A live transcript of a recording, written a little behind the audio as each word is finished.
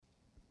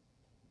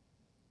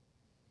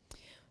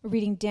We're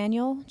reading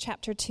Daniel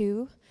chapter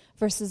 2,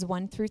 verses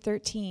 1 through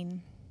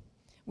 13.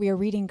 We are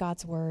reading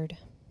God's word.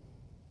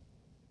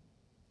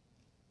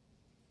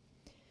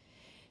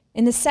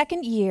 In the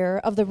 2nd year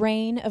of the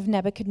reign of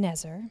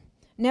Nebuchadnezzar,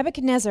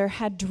 Nebuchadnezzar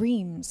had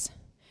dreams.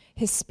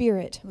 His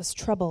spirit was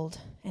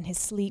troubled, and his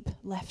sleep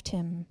left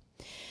him.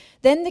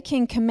 Then the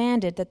king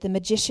commanded that the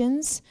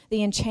magicians,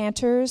 the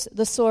enchanters,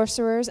 the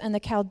sorcerers, and the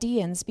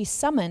Chaldeans be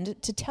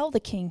summoned to tell the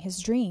king his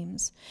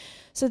dreams.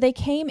 So they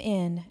came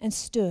in and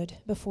stood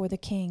before the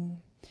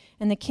king.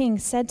 And the king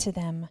said to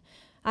them,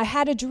 I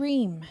had a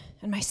dream,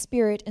 and my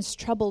spirit is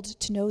troubled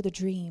to know the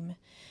dream.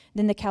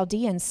 Then the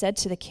Chaldeans said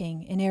to the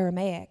king in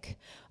Aramaic,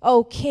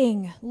 O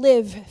king,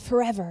 live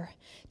forever.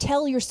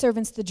 Tell your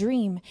servants the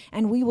dream,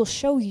 and we will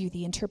show you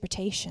the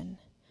interpretation.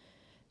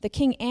 The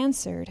king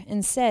answered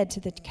and said to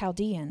the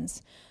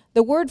Chaldeans,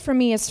 The word from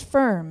me is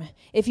firm.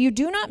 If you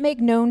do not make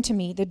known to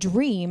me the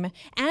dream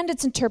and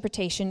its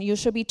interpretation, you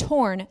shall be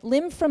torn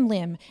limb from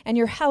limb, and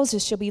your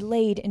houses shall be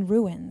laid in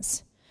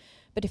ruins.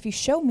 But if you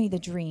show me the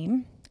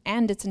dream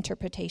and its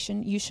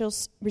interpretation, you shall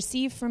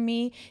receive from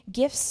me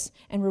gifts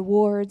and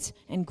rewards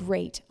and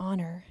great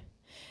honor.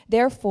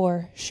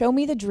 Therefore, show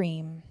me the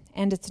dream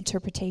and its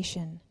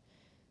interpretation.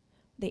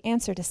 They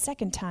answered a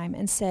second time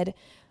and said,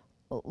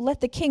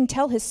 Let the king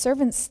tell his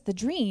servants the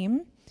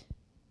dream,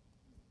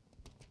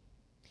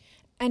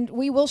 and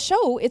we will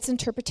show its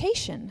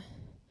interpretation.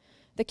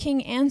 The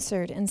king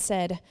answered and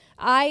said,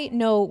 I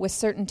know with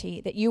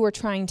certainty that you are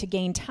trying to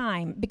gain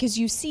time, because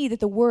you see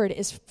that the word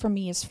from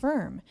me is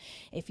firm.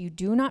 If you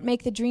do not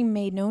make the dream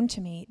made known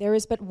to me, there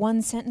is but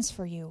one sentence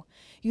for you.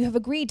 You have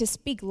agreed to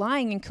speak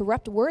lying and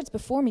corrupt words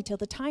before me till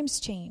the times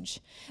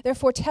change.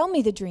 Therefore tell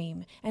me the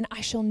dream, and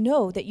I shall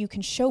know that you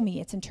can show me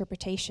its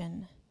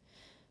interpretation.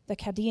 The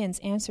Chaldeans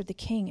answered the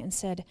king and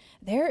said,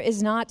 There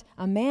is not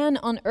a man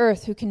on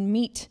earth who can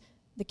meet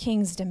the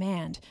king's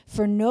demand,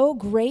 for no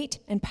great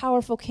and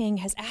powerful king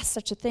has asked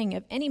such a thing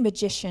of any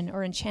magician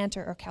or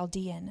enchanter or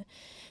Chaldean.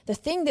 The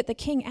thing that the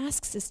king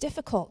asks is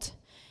difficult,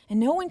 and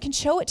no one can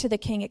show it to the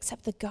king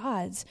except the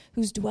gods,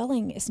 whose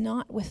dwelling is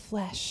not with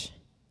flesh.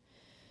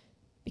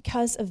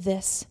 Because of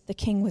this, the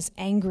king was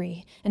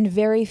angry and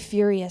very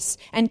furious,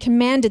 and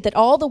commanded that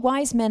all the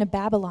wise men of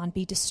Babylon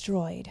be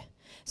destroyed.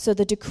 So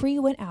the decree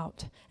went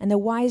out, and the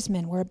wise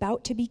men were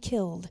about to be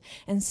killed,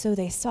 and so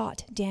they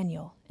sought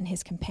Daniel and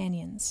his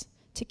companions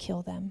to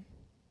kill them.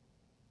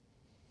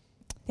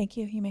 Thank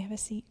you. You may have a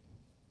seat.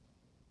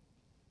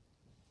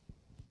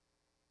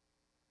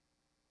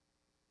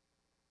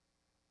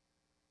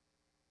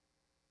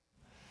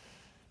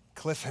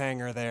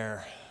 Cliffhanger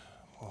there.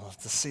 We'll have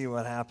to see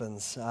what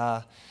happens.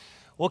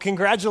 Well,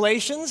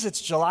 congratulations. It's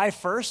July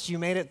 1st. You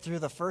made it through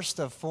the first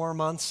of 4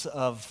 months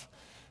of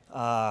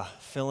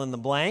fill in the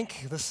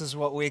blank. This is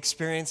what we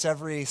experience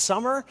every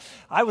summer.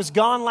 I was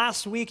gone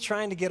last week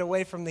trying to get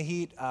away from the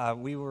heat. I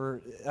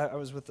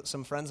was with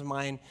some friends of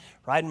mine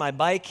riding my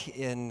bike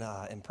in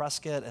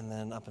Prescott and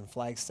then up in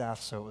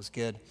Flagstaff, so it was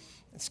good.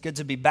 It's good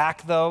to be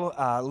back,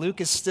 though. Luke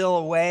is still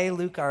away.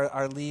 Luke,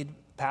 our lead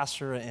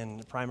pastor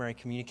and primary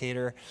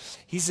communicator,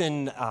 he's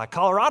in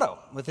Colorado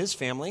with his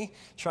family,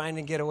 trying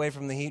to get away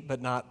from the heat,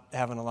 but not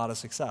having a lot of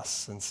success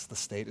since the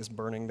state is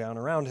burning down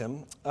around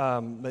him.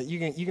 But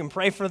you can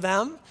pray for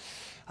them.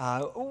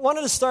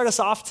 Wanted to start us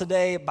off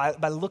today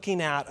by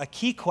looking at a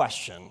key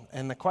question,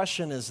 and the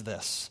question is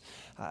this: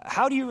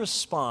 how do you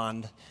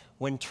respond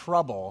when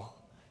trouble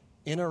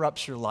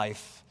interrupts your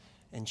life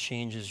and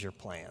changes your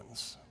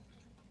plans?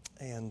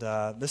 And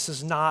this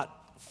is not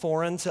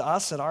foreign to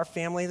us at our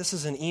family. This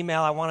is an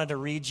email I wanted to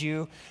read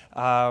you.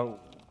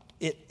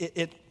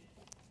 It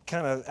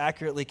kind of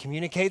accurately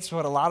communicates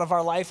what a lot of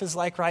our life is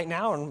like right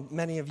now, and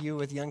many of you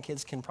with young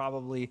kids can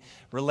probably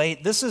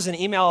relate. This is an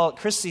email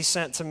Christy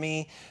sent to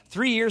me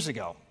 3 years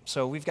ago.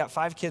 So we've got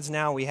 5 kids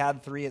now. We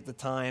had 3 at the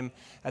time.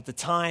 At the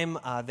time,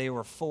 they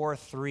were 4,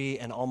 3,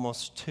 and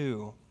almost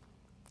 2.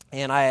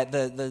 And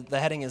the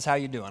heading is, how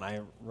you doing?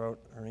 I wrote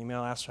her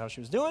email, asked her how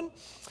she was doing.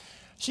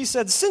 She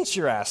said, since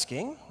you're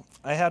asking,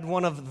 I had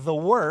one of the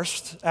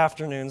worst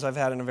afternoons I've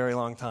had in a very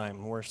long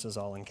time. Worst is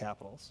all in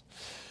capitals.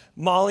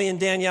 Molly and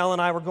Danielle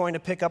and I were going to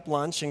pick up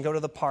lunch and go to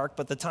the park,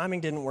 but the timing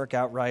didn't work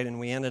out right, and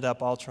we ended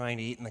up all trying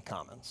to eat in the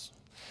Commons.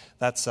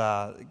 That's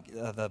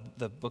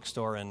the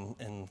bookstore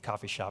and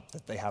coffee shop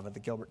that they have at the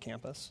Gilbert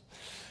campus.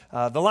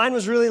 The line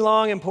was really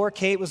long, and poor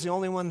Kate was the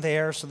only one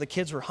there, so the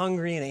kids were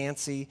hungry and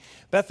antsy.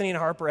 Bethany and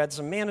Harper had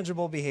some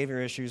manageable behavior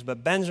issues,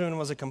 but Benjamin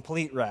was a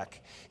complete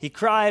wreck. He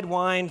cried,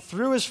 whined,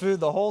 threw his food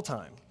the whole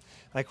time.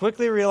 I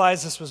quickly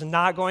realized this was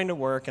not going to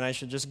work, and I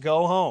should just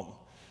go home.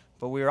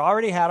 But we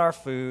already had our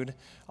food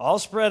all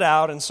spread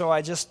out, and so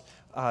I just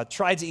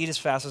tried to eat as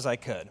fast as I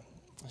could.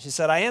 She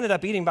said, I ended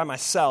up eating by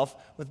myself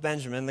with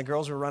Benjamin. The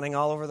girls were running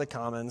all over the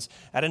Commons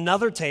at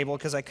another table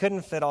because I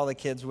couldn't fit all the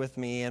kids with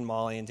me and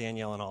Molly and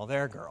Danielle and all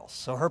their girls.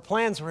 So her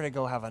plans were to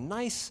go have a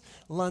nice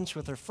lunch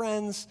with her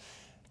friends.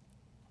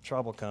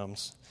 Trouble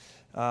comes.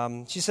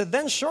 She said,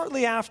 then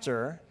shortly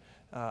after,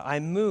 I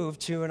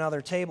moved to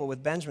another table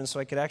with Benjamin so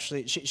I could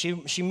actually,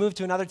 she moved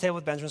to another table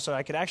with Benjamin so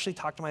I could actually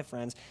talk to my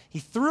friends. He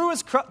threw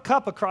his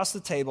cup across the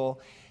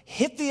table,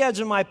 hit the edge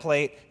of my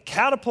plate,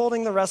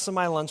 catapulting the rest of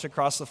my lunch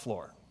across the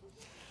floor.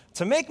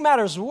 To make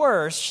matters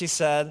worse, she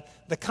said,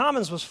 the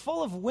Commons was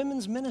full of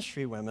women's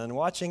ministry women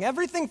watching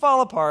everything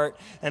fall apart,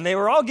 and they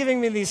were all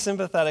giving me these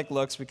sympathetic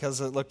looks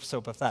because it looked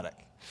so pathetic.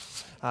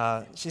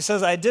 She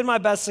says, I did my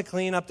best to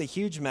clean up the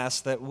huge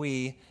mess that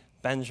we,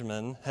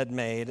 Benjamin, had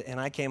made, and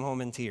I came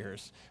home in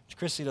tears.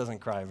 Christy doesn't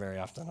cry very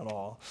often at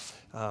all.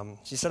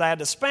 She said, I had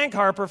to spank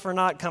Harper for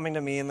not coming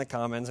to me in the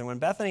Commons, and when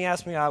Bethany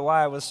asked me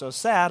why I was so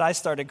sad, I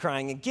started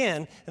crying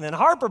again, and then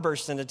Harper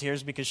burst into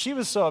tears because she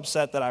was so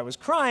upset that I was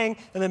crying,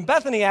 and then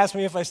Bethany asked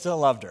me if I still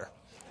loved her.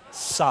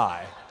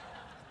 Sigh.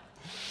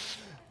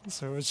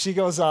 So she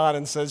goes on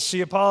and says, she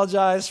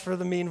apologized for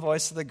the mean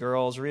voice of the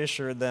girls,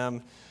 reassured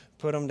them,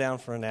 put them down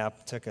for a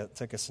nap, took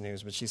a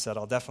snooze, but she said,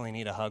 I'll definitely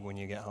need a hug when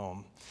you get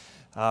home.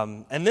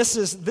 And this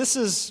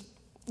is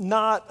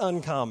not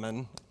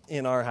uncommon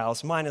in our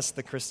house, minus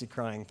the Christy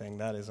crying thing.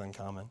 That is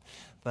uncommon.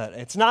 But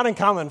it's not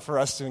uncommon for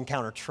us to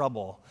encounter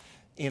trouble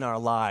in our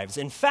lives.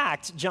 In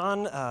fact,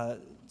 John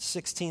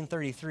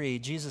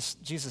 16:33,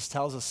 Jesus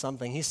tells us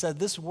something. He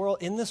said,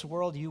 in this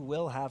world you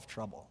will have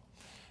trouble.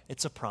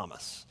 It's a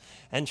promise.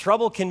 And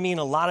trouble can mean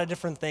a lot of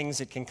different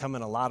things. It can come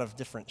in a lot of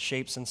different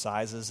shapes and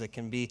sizes. It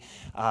can be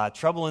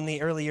trouble in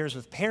the early years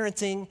with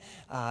parenting.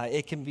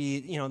 It can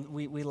be,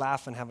 we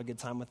laugh and have a good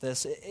time with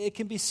this. It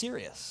can be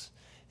serious.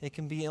 It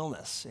can be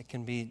illness. It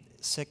can be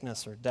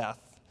sickness or death.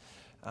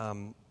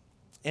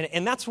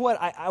 And that's what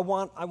I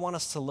want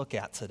us to look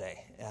at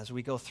today as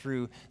we go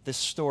through this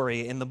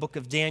story in the book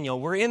of Daniel.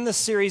 We're in this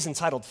series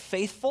entitled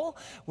Faithful,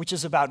 which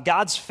is about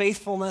God's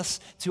faithfulness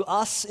to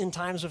us in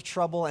times of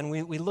trouble. And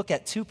we look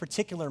at two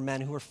particular men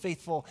who are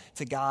faithful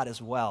to God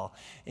as well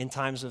in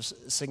times of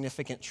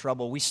significant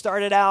trouble. We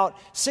started out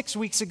 6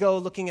 weeks ago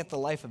looking at the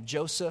life of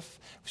Joseph.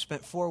 We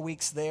spent 4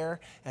 weeks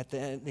there at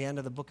the end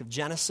of the book of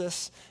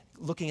Genesis,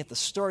 looking at the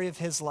story of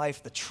his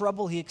life, the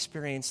trouble he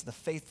experienced, the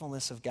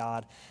faithfulness of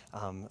God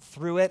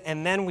through it.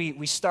 And then we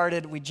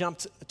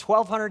jumped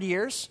 1,200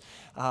 years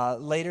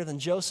later than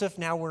Joseph.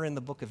 Now we're in the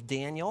book of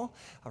Daniel,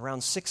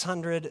 around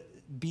 600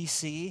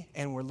 BC,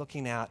 and we're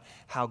looking at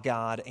how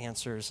God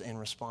answers in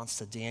response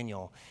to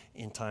Daniel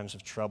in times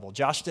of trouble.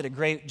 Josh did a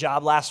great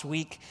job last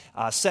week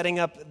setting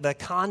up the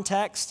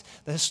context.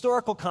 The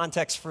historical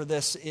context for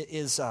this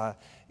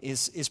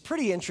is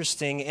pretty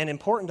interesting and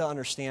important to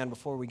understand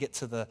before we get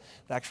to the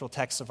actual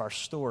text of our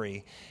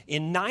story.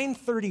 In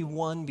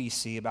 931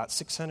 BC, about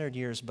 600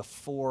 years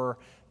before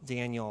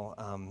Daniel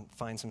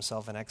finds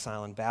himself in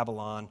exile in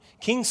Babylon,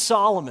 King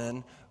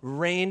Solomon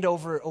reigned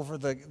over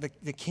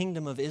the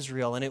kingdom of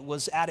Israel, and it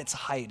was at its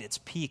height, its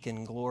peak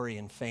in glory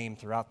and fame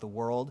throughout the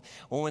world.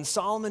 Well, when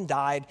Solomon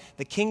died,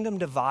 the kingdom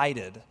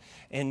divided,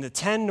 and the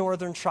 10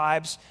 northern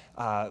tribes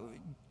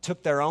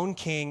took their own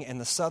king, and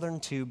the southern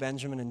two,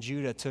 Benjamin and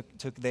Judah,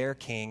 took their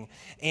king.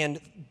 And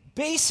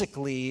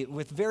basically,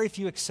 with very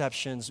few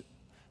exceptions,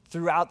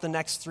 throughout the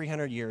next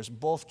 300 years,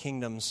 both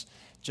kingdoms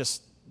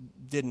just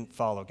didn't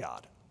follow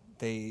God.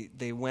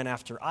 They went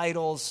after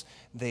idols.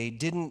 They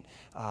didn't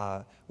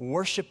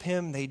worship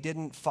him. They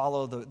didn't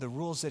follow the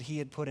rules that he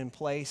had put in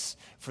place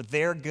for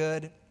their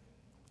good.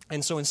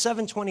 And so in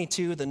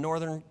 722, the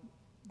northern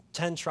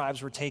 10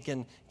 tribes were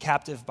taken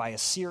captive by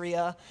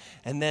Assyria,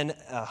 and then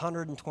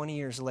 120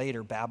 years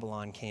later,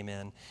 Babylon came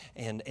in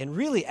and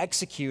really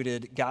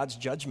executed God's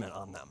judgment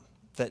on them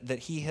that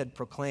he had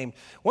proclaimed.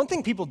 One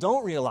thing people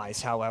don't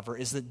realize, however,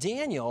 is that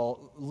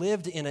Daniel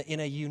lived in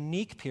a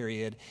unique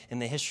period in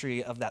the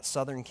history of that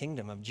southern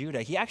kingdom of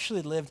Judah. He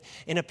actually lived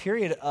in a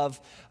period of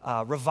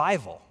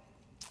revival.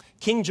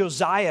 King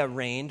Josiah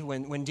reigned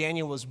when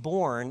Daniel was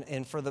born,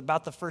 and for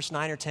about the first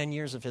 9 or 10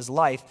 years of his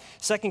life.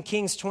 2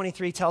 Kings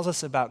 23 tells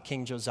us about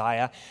King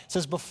Josiah. It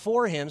says,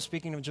 before him,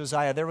 speaking of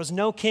Josiah, there was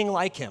no king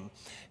like him,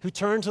 who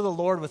turned to the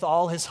Lord with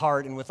all his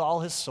heart and with all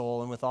his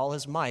soul and with all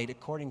his might,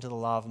 according to the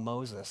law of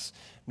Moses.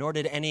 Nor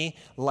did any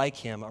like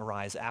him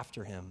arise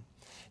after him.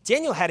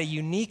 Daniel had a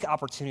unique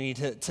opportunity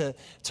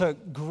to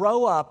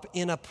grow up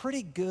in a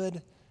pretty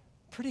good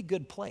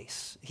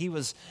place. He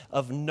was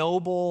of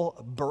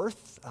noble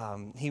birth.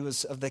 He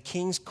was of the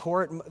king's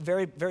court,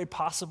 very, very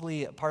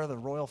possibly part of the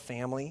royal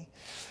family.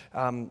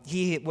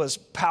 He was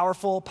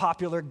powerful,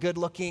 popular,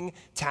 good-looking,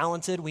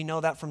 talented. We know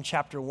that from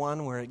chapter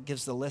 1, where it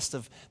gives the list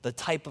of the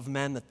type of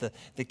men that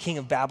the king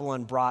of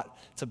Babylon brought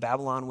to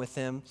Babylon with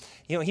him.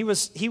 He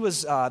was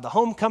the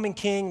homecoming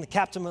king, the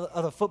captain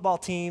of the football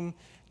team,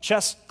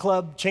 chess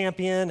club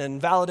champion, and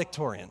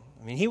valedictorian.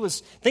 I mean,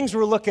 things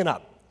were looking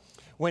up.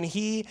 When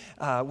he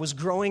was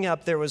growing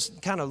up, there was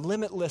kind of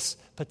limitless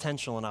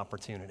potential and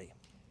opportunity.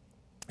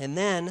 And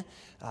then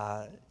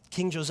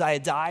King Josiah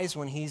dies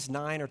when he's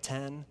 9 or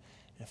 10. And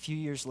a few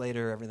years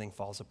later, everything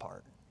falls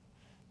apart.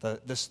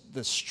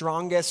 The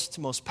strongest,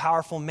 most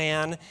powerful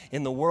man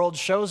in the world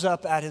shows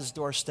up at his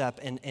doorstep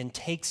and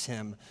takes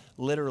him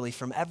literally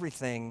from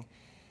everything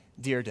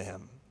dear to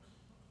him.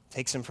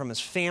 Takes him from his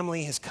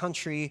family, his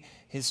country,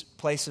 his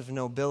place of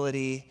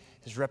nobility,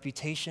 his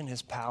reputation,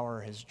 his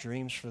power, his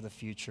dreams for the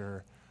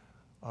future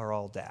are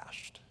all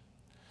dashed.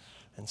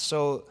 And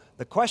so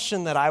the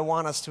question that I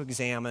want us to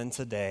examine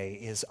today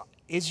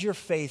is your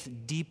faith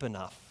deep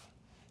enough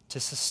to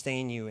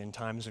sustain you in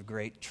times of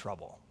great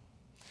trouble?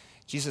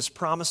 Jesus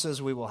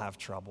promises we will have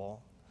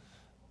trouble.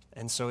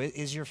 And so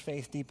is your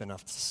faith deep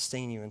enough to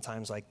sustain you in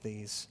times like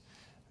these,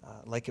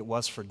 like it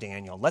was for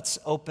Daniel? Let's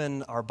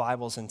open our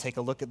Bibles and take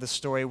a look at this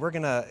story. We're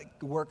going to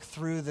work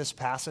through this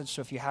passage,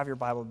 so if you have your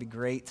Bible, it would be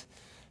great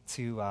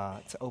to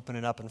open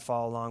it up and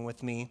follow along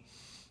with me.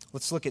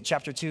 Let's look at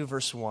chapter 2,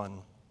 verse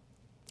 1.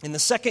 In the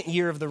second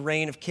year of the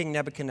reign of King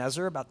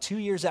Nebuchadnezzar, about 2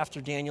 years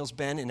after Daniel's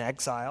been in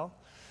exile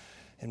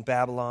in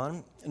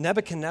Babylon,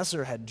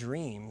 Nebuchadnezzar had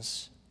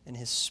dreams, and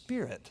his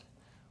spirit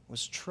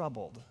was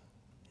troubled.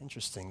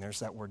 Interesting, there's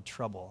that word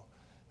trouble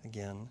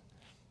again.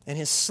 And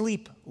his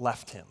sleep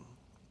left him.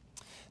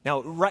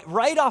 Now,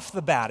 right off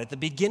the bat, at the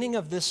beginning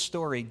of this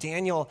story,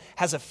 Daniel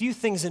has a few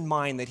things in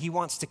mind that he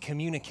wants to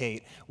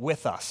communicate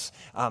with us.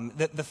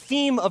 The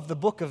theme of the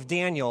book of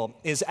Daniel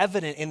is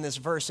evident in this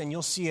verse, and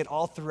you'll see it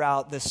all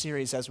throughout this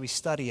series as we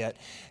study it.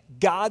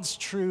 God's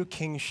true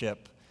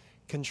kingship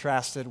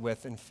contrasted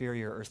with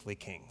inferior earthly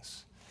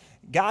kings.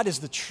 God is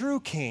the true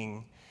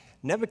king.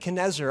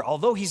 Nebuchadnezzar,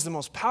 although he's the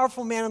most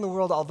powerful man in the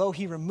world, although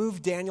he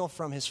removed Daniel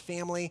from his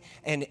family,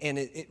 and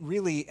it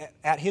really,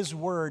 at his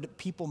word,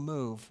 people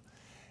move,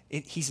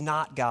 he's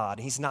not God.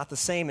 He's not the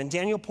same. And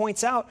Daniel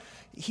points out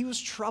he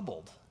was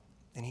troubled,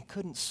 and he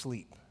couldn't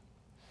sleep.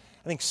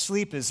 I think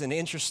sleep is an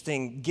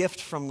interesting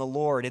gift from the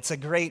Lord. It's a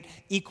great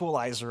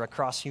equalizer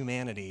across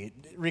humanity.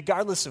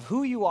 Regardless of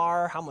who you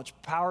are, how much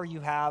power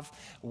you have,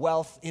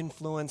 wealth,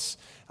 influence,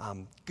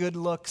 good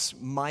looks,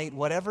 might,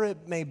 whatever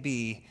it may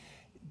be,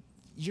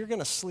 you're going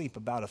to sleep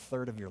about a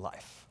third of your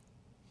life.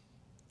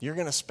 You're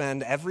going to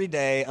spend every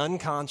day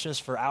unconscious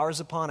for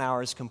hours upon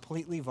hours,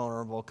 completely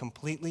vulnerable,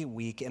 completely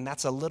weak, and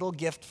that's a little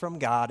gift from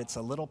God. It's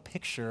a little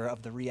picture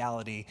of the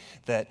reality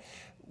that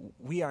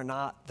we are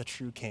not the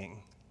true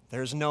king.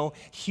 There's no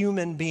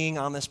human being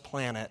on this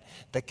planet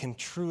that can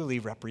truly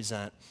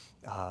represent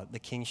the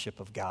kingship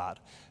of God.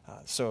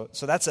 So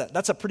that's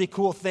a pretty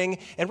cool thing.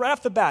 And right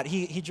off the bat,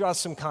 he draws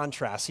some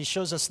contrasts. He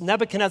shows us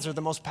Nebuchadnezzar,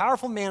 the most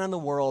powerful man in the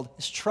world,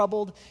 is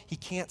troubled. He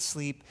can't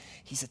sleep.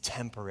 He's a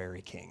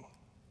temporary king.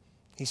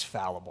 He's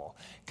fallible.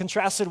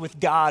 Contrasted with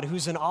God,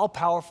 who's an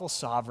all-powerful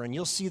sovereign.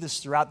 You'll see this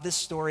throughout this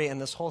story and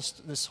this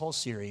whole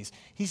series.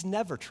 He's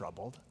never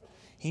troubled.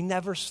 He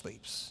never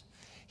sleeps.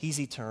 He's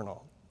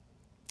eternal.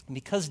 And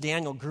because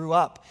Daniel grew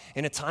up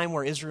in a time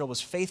where Israel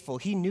was faithful,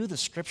 he knew the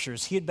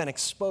scriptures. He had been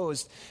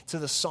exposed to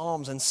the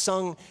Psalms and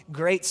sung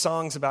great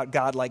songs about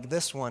God like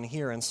this one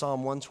here in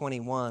Psalm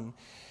 121.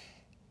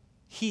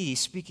 He,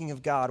 speaking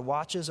of God,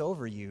 watches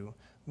over you,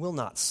 will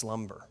not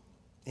slumber.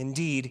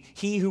 Indeed,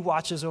 he who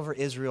watches over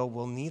Israel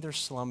will neither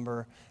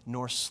slumber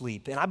nor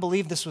sleep. And I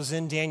believe this was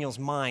in Daniel's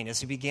mind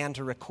as he began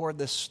to record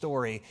this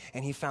story,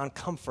 and he found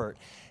comfort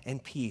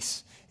and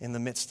peace in the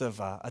midst of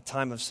a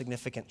time of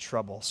significant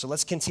trouble. So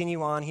let's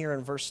continue on here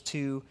in verse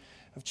 2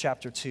 of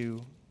chapter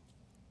 2.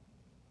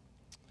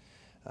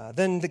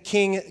 Then the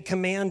king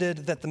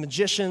commanded that the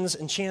magicians,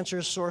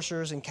 enchanters,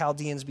 sorcerers, and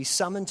Chaldeans be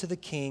summoned to the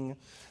king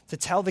to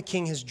tell the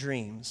king his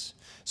dreams.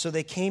 So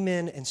they came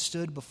in and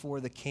stood before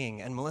the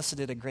king. And Melissa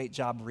did a great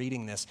job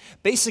reading this.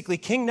 Basically,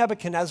 King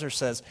Nebuchadnezzar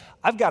says,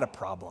 I've got a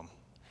problem.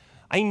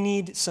 I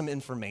need some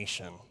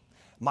information.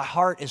 My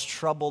heart is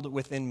troubled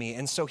within me.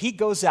 And so he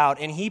goes out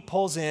and he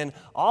pulls in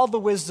all the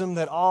wisdom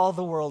that all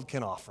the world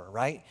can offer,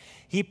 right?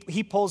 He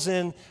pulls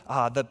in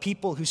the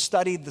people who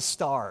studied the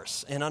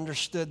stars and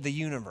understood the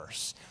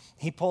universe.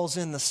 He pulls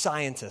in the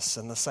scientists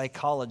and the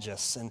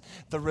psychologists and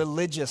the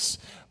religious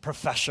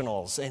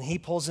professionals, and he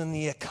pulls in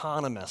the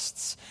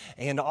economists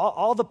and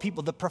all the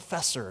people, the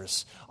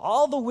professors,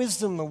 all the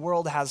wisdom the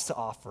world has to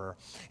offer.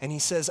 And he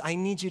says, I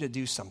need you to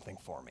do something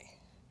for me.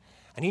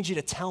 I need you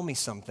to tell me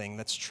something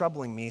that's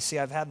troubling me. See,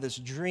 I've had this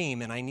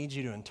dream, and I need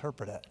you to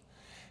interpret it.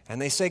 And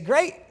they say,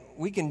 great,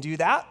 we can do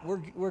that.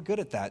 We're good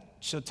at that.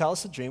 So tell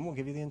us the dream, we'll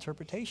give you the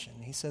interpretation.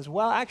 He says,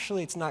 well,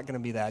 actually, it's not going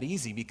to be that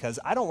easy because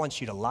I don't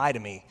want you to lie to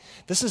me.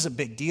 This is a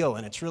big deal,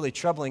 and it's really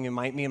troubling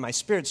me and my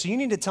spirit. So you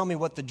need to tell me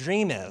what the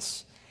dream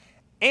is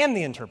and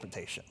the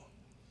interpretation.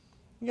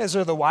 You guys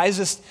are the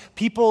wisest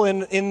people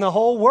in the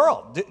whole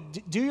world.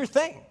 Do your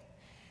thing.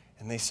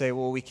 And they say,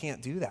 well, we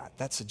can't do that.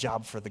 That's a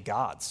job for the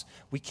gods.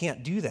 We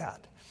can't do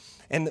that.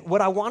 And what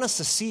I want us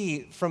to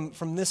see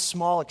from this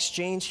small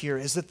exchange here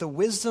is that the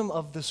wisdom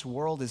of this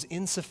world is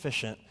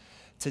insufficient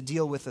to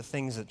deal with the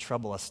things that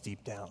trouble us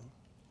deep down.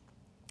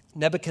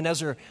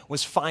 Nebuchadnezzar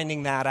was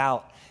finding that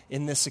out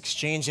in this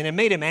exchange, and it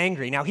made him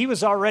angry. Now, he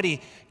was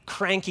already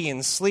cranky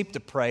and sleep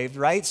deprived,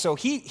 right? So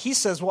he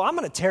says, well, I'm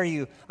going to tear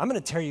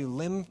you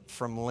limb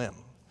from limb.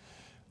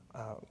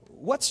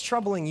 What's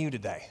troubling you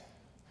today?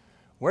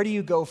 Where do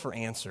you go for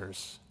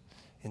answers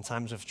in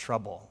times of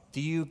trouble? Do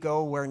you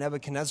go where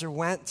Nebuchadnezzar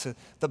went, to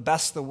the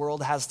best the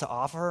world has to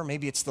offer?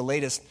 Maybe it's the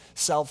latest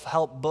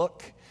self-help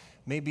book.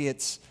 Maybe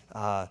it's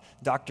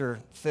Dr.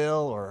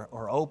 Phil or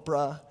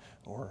Oprah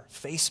or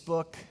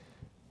Facebook.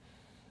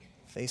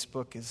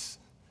 Facebook is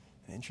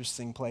an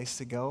interesting place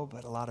to go,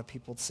 but a lot of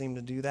people seem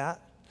to do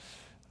that.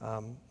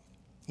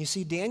 You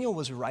see, Daniel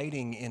was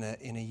writing in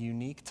a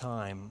unique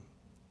time,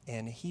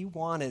 and he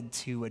wanted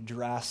to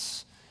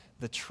address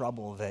the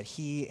trouble that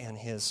he and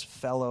his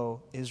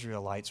fellow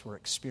Israelites were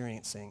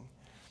experiencing.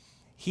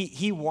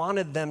 He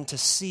wanted them to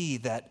see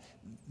that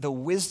the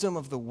wisdom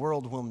of the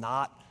world will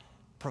not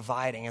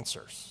provide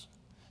answers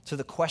to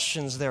the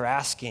questions they're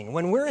asking.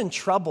 When we're in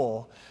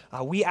trouble,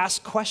 we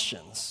ask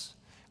questions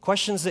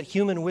that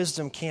human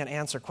wisdom can't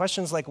answer.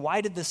 Questions like,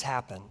 why did this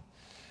happen?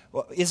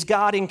 Well, is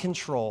God in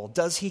control?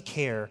 Does he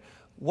care?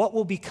 What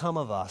will become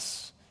of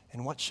us?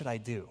 And what should I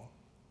do?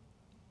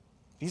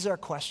 These are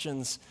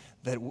questions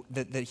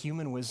that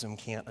human wisdom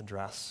can't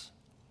address.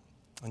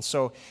 And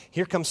so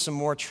here comes some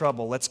more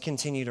trouble. Let's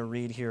continue to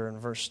read here in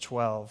verse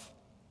 12.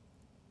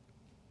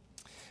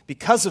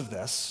 Because of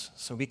this,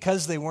 so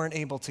because they weren't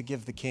able to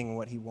give the king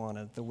what he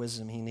wanted, the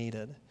wisdom he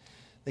needed,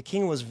 the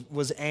king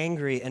was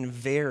angry and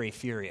very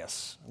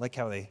furious. I like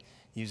how they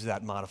use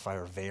that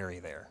modifier, very,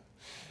 there.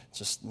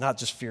 Not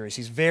just furious.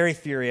 He's very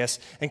furious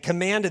and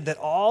commanded that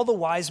all the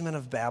wise men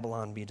of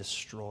Babylon be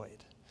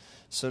destroyed.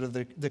 So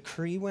the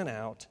decree went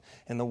out,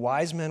 and the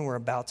wise men were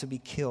about to be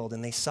killed,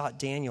 and they sought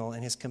Daniel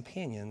and his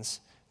companions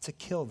to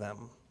kill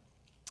them.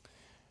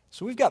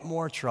 So we've got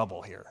more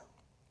trouble here.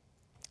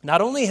 Not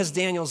only has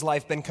Daniel's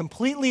life been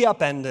completely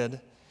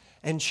upended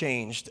and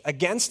changed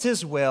against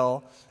his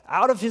will,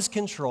 out of his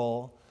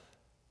control,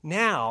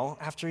 now,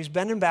 after he's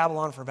been in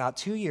Babylon for about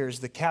 2 years,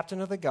 the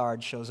captain of the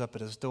guard shows up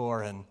at his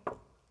door and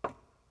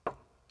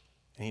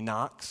he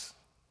knocks.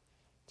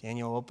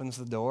 Daniel opens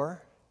the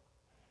door.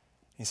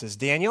 He says,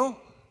 Daniel? He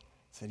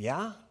said,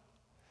 yeah?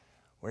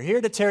 We're here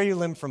to tear you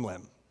limb from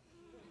limb.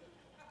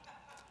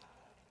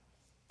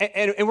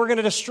 And we're going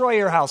to destroy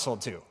your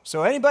household too.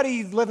 So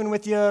anybody living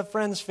with you,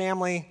 friends,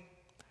 family,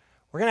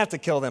 we're going to have to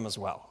kill them as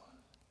well.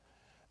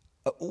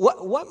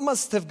 What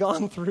must have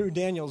gone through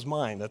Daniel's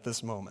mind at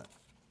this moment?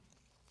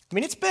 I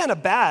mean, it's been a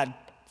bad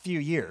few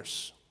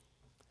years.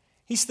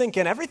 He's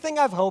thinking, everything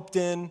I've hoped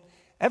in,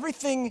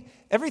 everything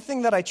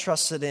that I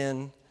trusted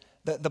in,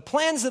 the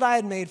plans that I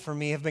had made for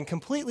me have been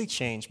completely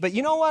changed. But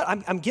you know what?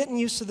 I'm getting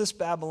used to this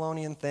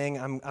Babylonian thing.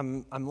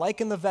 I'm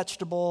liking the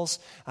vegetables.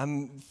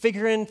 I'm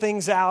figuring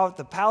things out.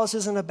 The palace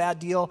isn't a bad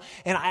deal.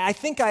 And I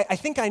think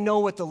I know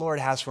what the Lord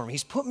has for me.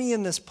 He's put me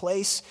in this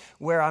place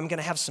where I'm going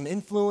to have some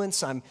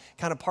influence. I'm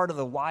kind of part of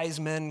the wise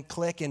men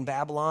clique in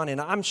Babylon.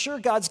 And I'm sure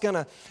God's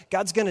going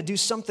to do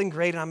something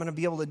great, and I'm going to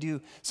be able to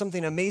do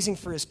something amazing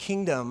for his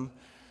kingdom.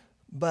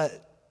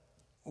 But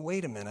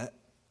wait a minute.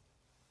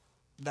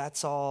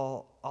 That's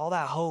all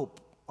that hope,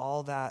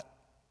 all that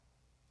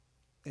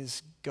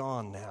is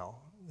gone now.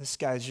 This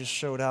guy just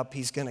showed up.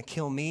 He's going to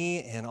kill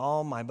me and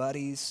all my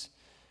buddies.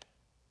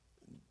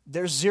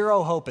 There's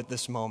zero hope at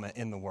this moment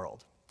in the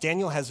world.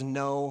 Daniel has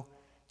no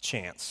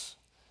chance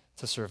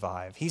to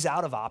survive. He's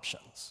out of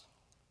options.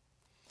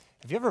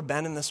 Have you ever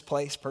been in this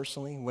place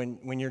personally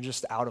when you're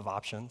just out of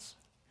options?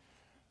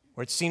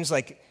 Where it seems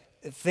like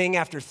thing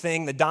after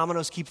thing, the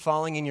dominoes keep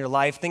falling in your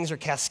life. Things are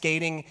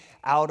cascading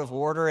out of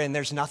order, and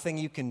there's nothing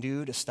you can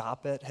do to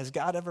stop it. Has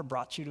God ever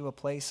brought you to a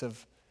place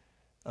of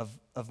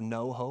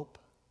no hope?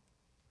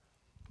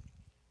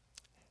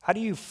 How do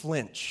you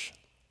flinch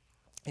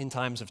in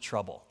times of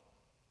trouble?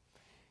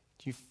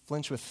 Do you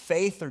flinch with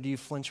faith, or do you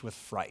flinch with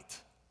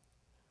fright?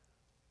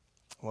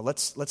 Well,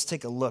 let's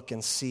take a look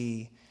and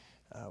see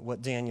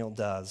what Daniel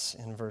does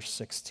in verse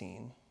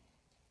 16.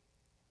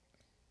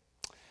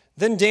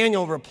 Then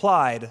Daniel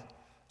replied,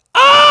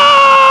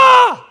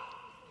 "Ah!"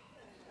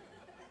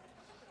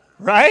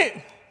 Right?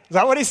 Is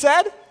that what he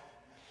said?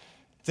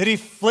 Did he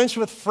flinch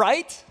with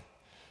fright?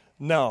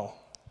 No,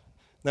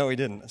 he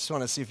didn't. I just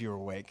want to see if you were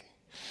awake.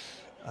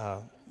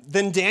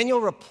 Then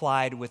Daniel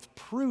replied with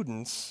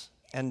prudence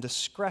and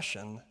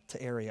discretion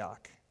to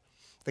Arioch,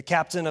 the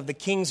captain of the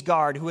king's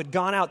guard, who had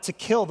gone out to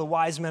kill the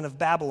wise men of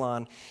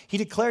Babylon. He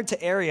declared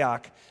to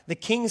Arioch, the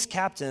king's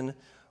captain,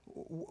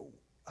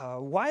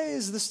 why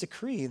is this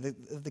decree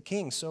of the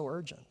king so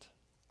urgent?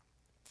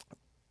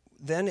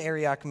 Then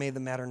Arioch made the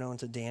matter known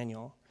to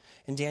Daniel,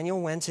 and Daniel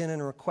went in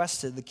and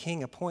requested the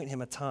king appoint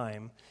him a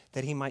time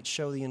that he might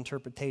show the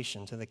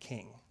interpretation to the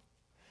king.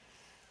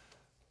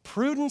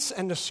 Prudence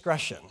and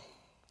discretion.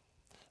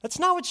 That's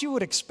not what you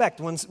would expect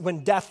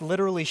when death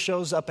literally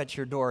shows up at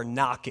your door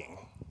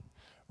knocking,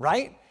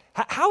 right?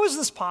 How is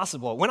this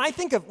possible? When I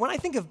think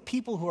of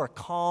people who are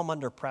calm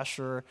under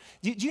pressure,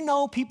 do you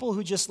know people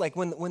who just like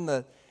when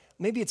the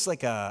maybe it's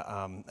like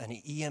an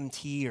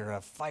EMT or a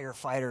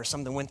firefighter or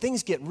something. When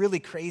things get really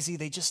crazy,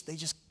 they just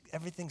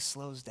everything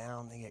slows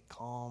down. They get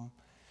calm.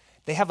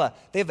 They have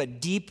a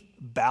deep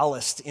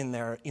ballast in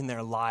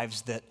their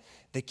lives that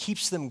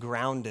keeps them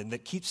grounded,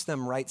 that keeps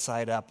them right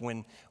side up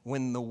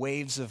when the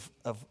waves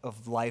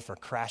of life are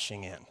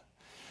crashing in.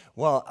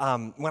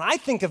 Well, when I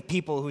think of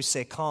people who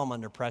say calm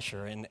under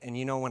pressure, and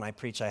you know when I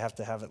preach, I have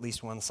to have at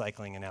least one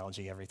cycling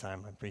analogy every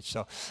time I preach.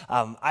 So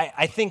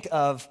I think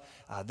of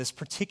this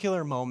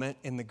particular moment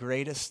in the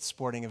greatest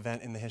sporting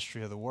event in the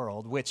history of the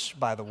world, which,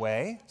 by the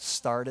way,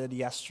 started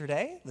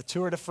yesterday, the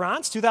Tour de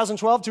France,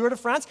 2012 Tour de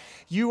France.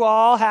 You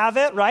all have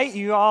it, right?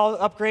 You all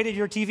upgraded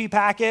your TV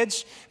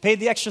package, paid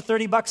the extra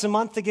 $30 a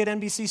month to get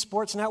NBC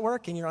Sports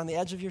Network, and you're on the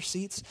edge of your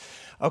seats.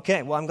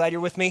 Okay, well, I'm glad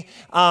you're with me.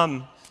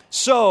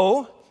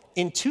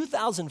 In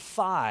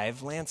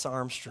 2005, Lance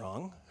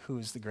Armstrong,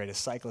 who's the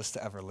greatest cyclist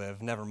to ever live,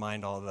 never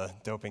mind all the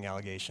doping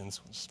allegations,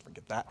 we'll just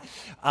forget that,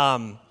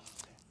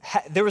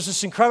 there was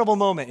this incredible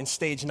moment in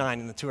Stage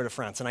 9 in the Tour de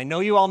France. And I know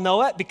you all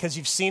know it because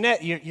you've seen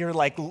it. You're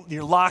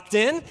locked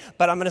in,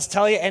 but I'm going to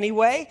tell you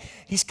anyway.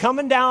 He's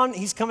coming down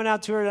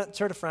Tour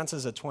de France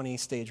is a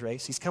 20-stage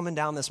race. He's coming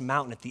down this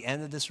mountain at the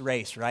end of this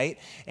race, right?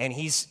 And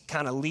he's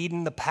kind of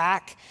leading the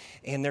pack,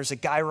 and there's a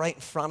guy right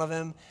in front of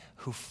him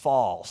who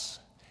falls.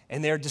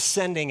 And they're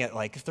descending at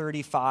like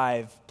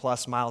 35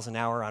 plus miles an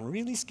hour on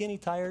really skinny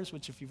tires,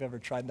 which if you've ever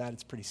tried that,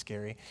 it's pretty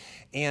scary.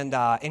 And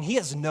he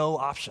has no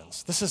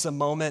options. This is a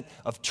moment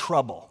of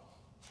trouble,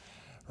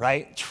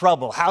 right?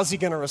 Trouble. How's he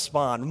going to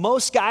respond?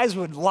 Most guys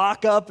would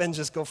lock up and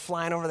just go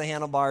flying over the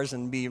handlebars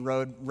and be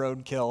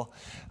roadkill.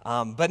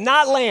 But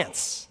not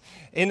Lance.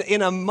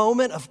 In a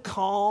moment of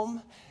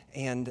calm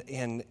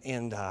and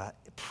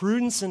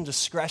prudence and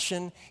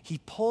discretion, he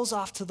pulls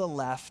off to the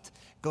left,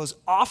 goes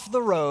off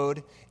the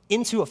road,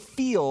 into a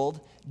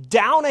field,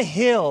 down a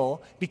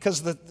hill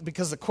because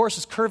the course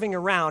is curving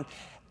around,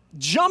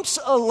 jumps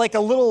like a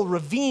little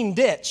ravine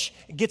ditch,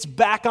 gets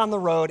back on the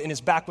road, and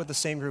is back with the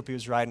same group he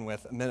was riding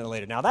with a minute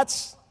later. Now,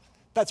 that's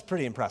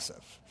pretty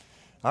impressive.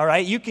 All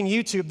right, you can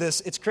YouTube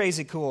this. It's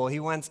crazy cool.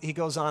 He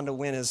goes on to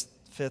win his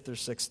 5th or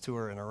 6th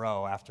tour in a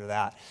row after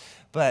that.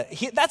 But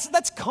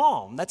that's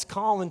calm. That's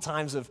calm in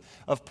times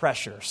of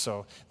pressure.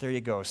 So there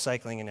you go,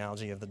 cycling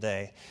analogy of the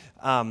day.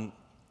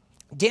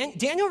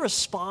 Daniel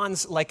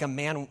responds like a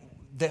man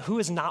who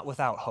is not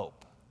without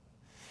hope.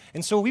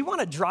 And so we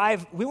want to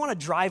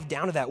drive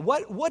down to that.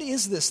 What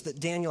is this that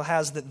Daniel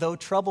has that though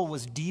trouble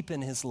was deep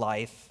in his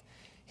life,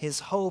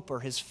 his hope or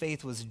his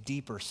faith was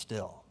deeper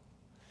still?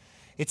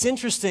 It's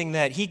interesting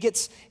that he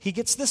gets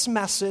this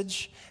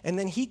message, and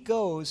then he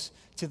goes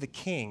to the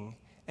king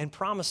and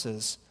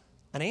promises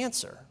an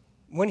answer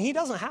when he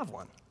doesn't have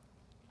one.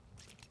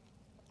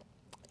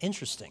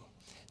 Interesting.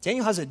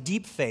 Daniel has a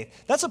deep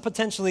faith. That's a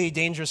potentially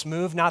dangerous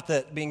move. Not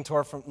that being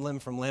torn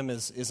from limb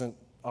isn't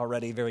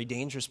already very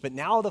dangerous, but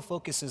now the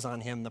focus is on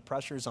him, the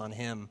pressure's on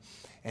him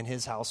and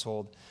his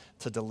household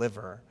to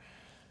deliver.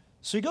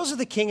 So he goes to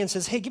the king and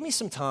says, hey, give me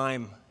some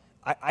time.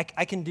 I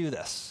can do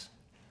this.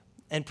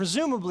 And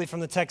presumably from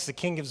the text, the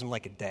king gives him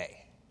like a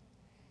day.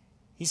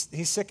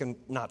 He's sick and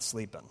not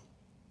sleeping.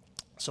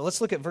 So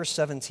let's look at verse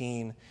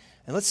 17,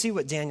 and let's see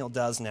what Daniel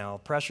does now.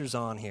 Pressure's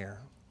on here.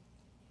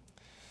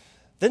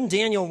 Then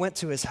Daniel went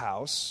to his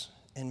house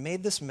and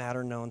made this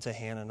matter known to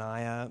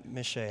Hananiah,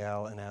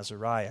 Mishael, and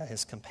Azariah,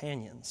 his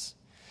companions.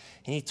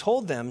 And he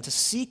told them to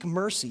seek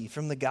mercy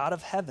from the God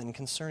of heaven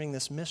concerning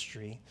this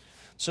mystery,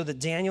 so that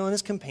Daniel and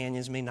his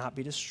companions may not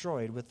be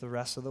destroyed with the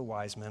rest of the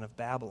wise men of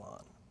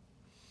Babylon.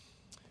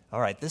 All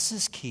right, this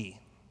is key.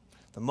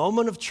 The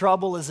moment of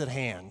trouble is at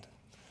hand.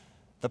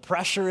 The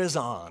pressure is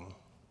on.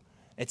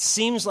 It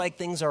seems like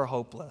things are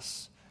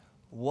hopeless.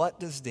 What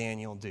does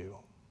Daniel do?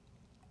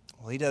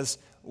 Well, he does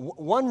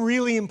one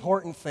really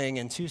important thing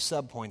and 2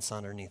 subpoints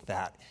underneath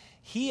that.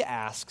 He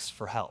asks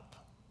for help.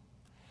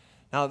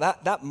 Now,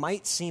 that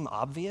might seem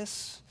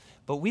obvious,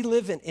 but we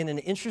live in an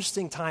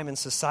interesting time in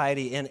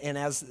society, and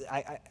as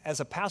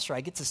a pastor, I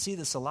get to see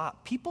this a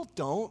lot. People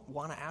don't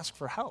want to ask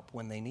for help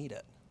when they need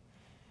it.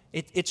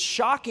 It's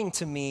shocking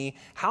to me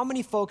how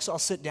many folks I'll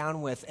sit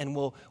down with and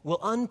we'll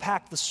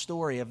unpack the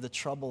story of the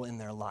trouble in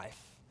their life.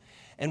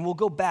 And we'll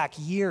go back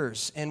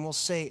years and we'll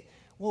say,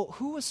 well,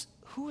 who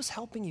was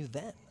helping you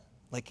then?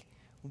 Like,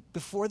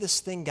 before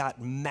this thing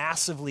got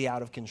massively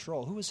out of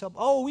control, who was helping?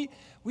 Oh,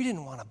 we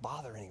didn't want to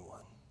bother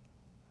anyone.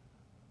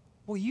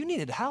 Well, you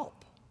needed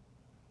help.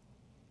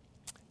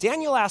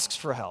 Daniel asks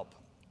for help,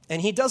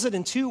 and he does it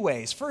in 2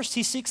 ways. First,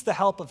 he seeks the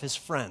help of his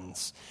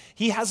friends.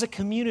 He has a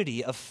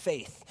community of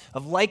faith,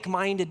 of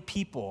like-minded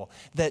people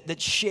that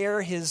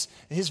share his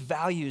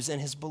values and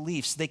his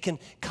beliefs. They can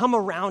come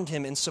around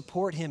him and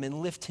support him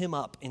and lift him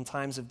up in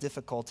times of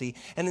difficulty.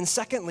 And then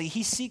secondly,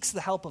 he seeks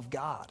the help of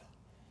God.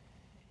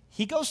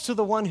 He goes to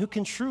the one who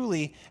can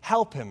truly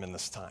help him in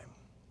this time.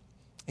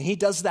 And he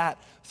does that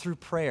through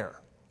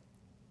prayer.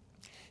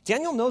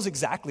 Daniel knows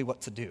exactly what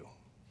to do.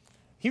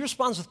 He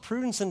responds with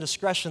prudence and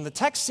discretion. The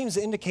text seems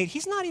to indicate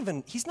he's not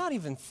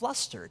even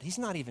flustered. He's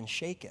not even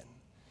shaken.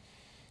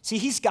 See,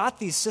 he's got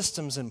these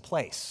systems in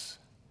place.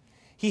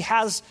 He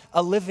has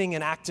a living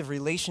and active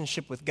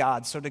relationship with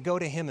God, so to go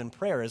to him in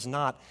prayer is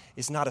not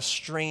a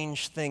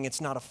strange thing.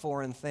 It's not a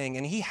foreign thing.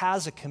 And he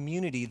has a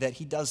community that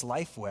he does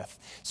life with.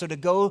 So to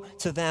go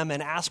to them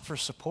and ask for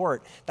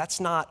support, that's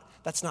not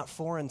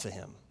foreign to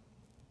him.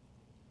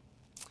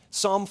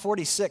 Psalm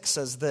 46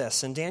 says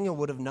this, and Daniel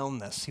would have known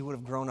this. He would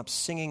have grown up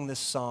singing this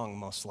song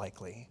most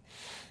likely.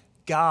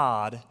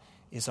 God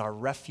is our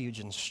refuge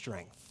and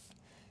strength,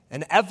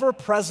 an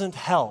ever-present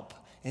help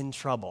in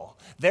trouble.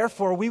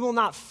 Therefore, we will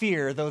not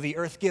fear, though the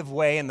earth give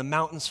way and the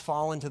mountains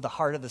fall into the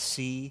heart of the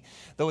sea,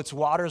 though its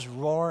waters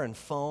roar and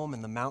foam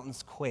and the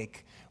mountains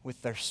quake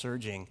with their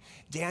surging.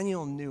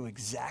 Daniel knew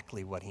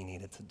exactly what he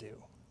needed to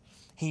do.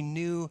 He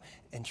knew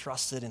and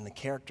trusted in the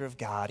character of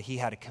God. He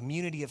had a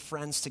community of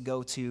friends to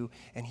go to,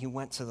 and he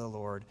went to the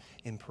Lord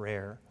in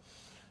prayer.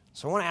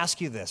 So I want to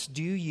ask you this.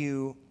 Do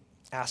you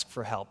ask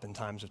for help in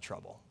times of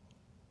trouble?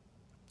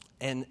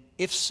 And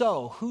if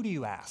so, who do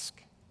you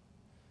ask?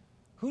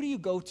 Who do you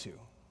go to? Do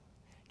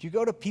you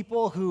go to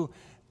people who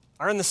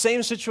are in the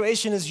same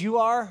situation as you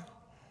are,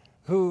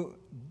 who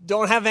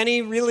don't have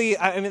any really,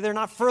 they're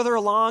not further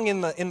along in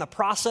the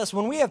process?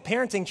 When we have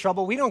parenting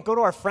trouble, we don't go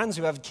to our friends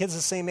who have kids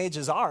the same age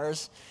as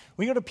ours.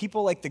 We go to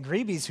people like the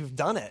Greebies who've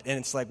done it, and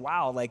it's like,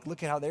 wow, like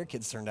look at how their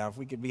kids turned out. If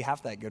we could be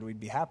half that good, we'd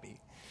be happy,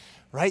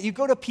 right? You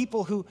go to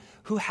people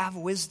who have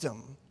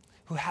wisdom,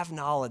 who have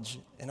knowledge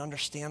and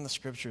understand the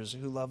scriptures,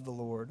 who love the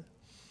Lord.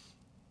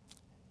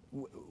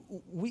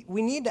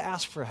 We need to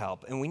ask for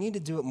help, and we need to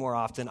do it more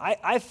often.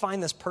 I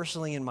find this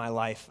personally in my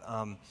life.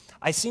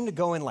 I seem to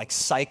go in like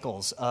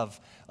cycles of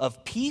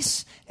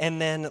peace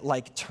and then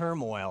like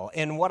turmoil.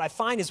 And what I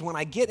find is when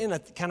I get in a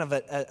kind of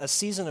a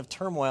season of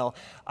turmoil,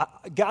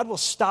 God will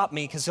stop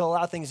me because he'll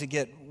allow things to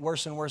get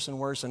worse and worse and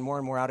worse and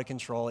more out of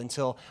control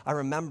until I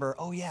remember,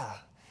 oh yeah,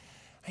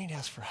 I need to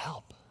ask for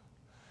help.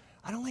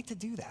 I don't like to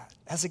do that.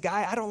 As a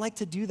guy, I don't like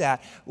to do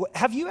that.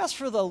 Have you asked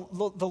for the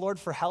Lord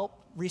for help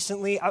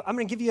recently? I'm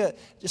going to give you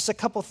just a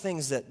couple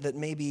things that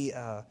maybe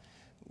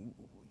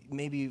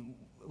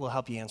will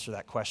help you answer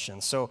that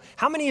question. So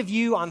how many of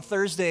you on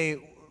Thursday,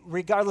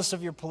 regardless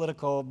of your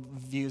political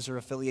views or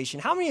affiliation,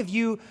 how many of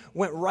you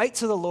went right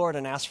to the Lord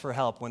and asked for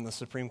help when the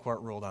Supreme Court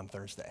ruled on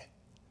Thursday?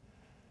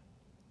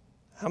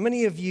 How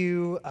many of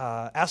you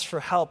asked for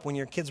help when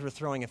your kids were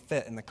throwing a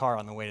fit in the car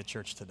on the way to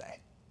church today?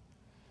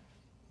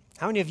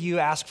 How many of you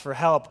ask for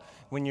help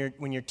when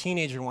your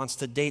teenager wants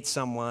to date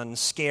someone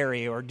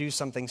scary or do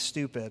something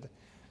stupid?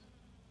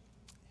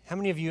 How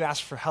many of you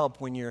ask for help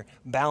when your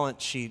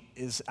balance sheet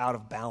is out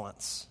of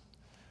balance?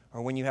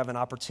 Or when you have an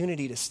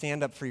opportunity to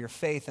stand up for your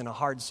faith in a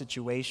hard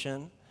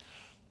situation,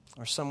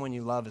 or someone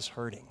you love is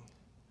hurting?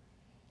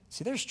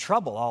 See, there's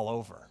trouble all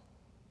over.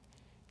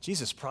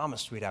 Jesus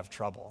promised we'd have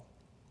trouble.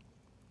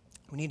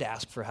 We need to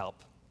ask for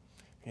help.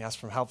 We ask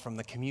for help from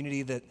the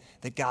community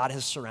that God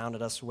has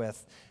surrounded us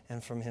with,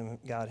 and from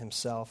God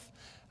himself.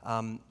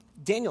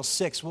 Daniel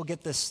 6, we'll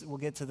get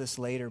to this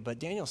later, but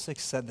Daniel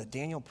 6 said that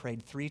Daniel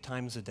prayed 3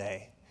 times a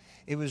day.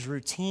 It was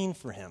routine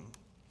for him.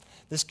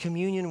 This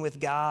communion with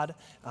God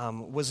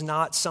was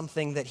not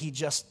something that he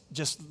just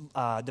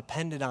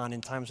depended on in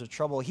times of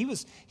trouble. He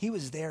was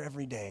there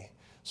every day.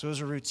 So it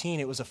was a routine.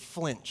 It was a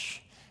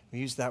flinch. We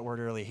used that word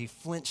earlier. He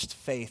flinched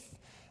faith,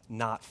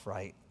 not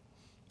fright.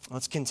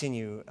 Let's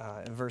continue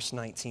in verse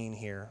 19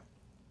 here.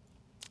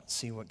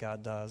 See what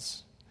God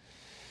does.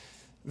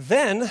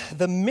 Then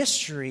the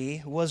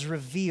mystery was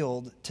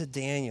revealed to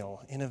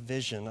Daniel in a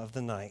vision of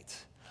the night.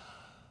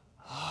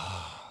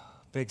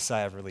 Big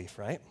sigh of relief,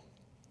 right?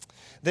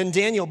 Then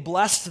Daniel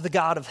blessed the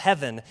God of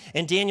heaven,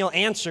 and Daniel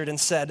answered and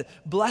said,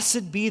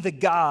 "Blessed be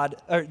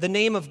the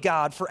name of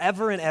God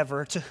forever and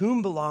ever, to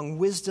whom belong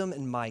wisdom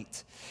and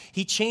might.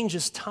 He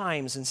changes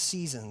times and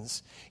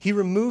seasons. He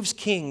removes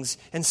kings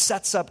and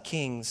sets up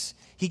kings.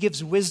 He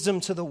gives wisdom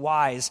to the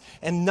wise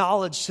and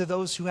knowledge to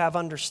those who have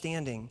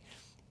understanding.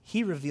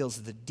 He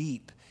reveals the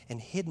deep and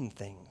hidden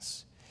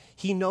things.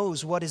 He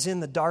knows what is in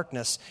the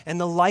darkness,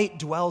 and the light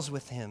dwells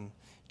with him.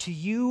 To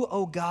you,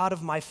 O God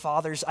of my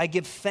fathers, I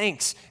give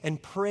thanks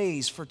and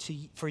praise,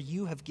 for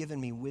you have given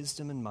me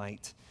wisdom and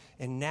might.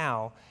 And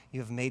now you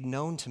have made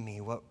known to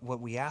me what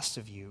we asked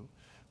of you,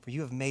 for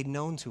you have made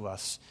known to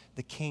us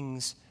the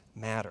king's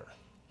matter."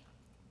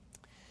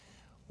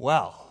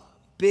 Well,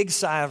 big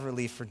sigh of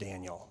relief for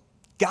Daniel.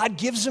 God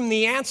gives him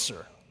the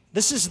answer.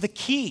 This is the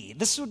key.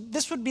 This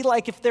would be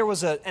like if there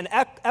was an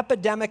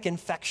epidemic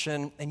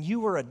infection and you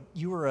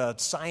were a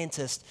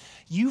scientist,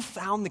 you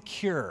found the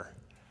cure.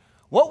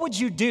 What would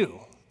you do?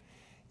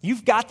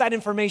 You've got that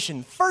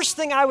information. First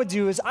thing I would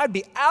do is I'd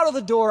be out of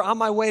the door on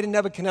my way to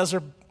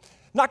Nebuchadnezzar.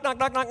 Knock, knock,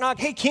 knock, knock, knock.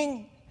 Hey,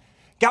 king,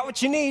 got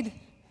what you need?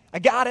 I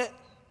got it.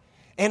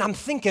 And I'm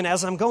thinking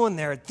as I'm going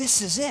there,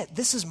 this is it.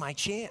 This is my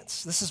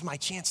chance. This is my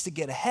chance to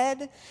get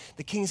ahead.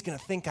 The king's going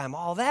to think I'm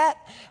all that.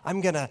 I'm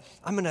going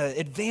to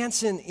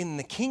advance in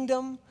the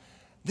kingdom.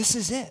 This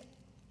is it.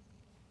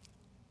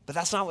 But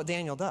that's not what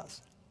Daniel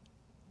does.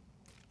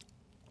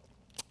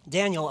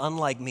 Daniel,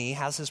 unlike me,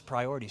 has his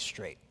priorities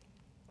straight.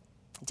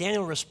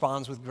 Daniel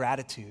responds with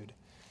gratitude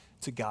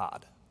to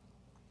God.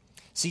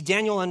 See,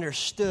 Daniel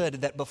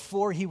understood that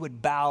before he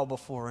would bow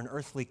before an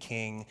earthly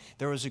king,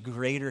 there was a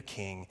greater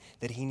king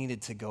that he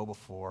needed to go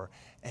before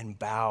and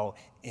bow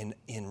in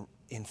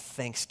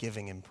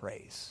thanksgiving and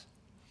praise.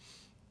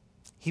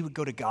 He would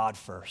go to God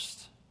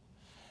first.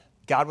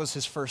 God was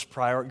his first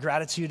priority.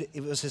 Gratitude,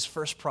 it was his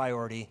first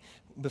priority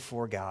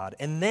before God.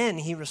 And then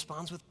he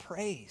responds with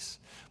praise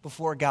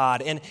before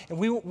God. And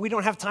we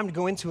don't have time to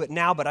go into it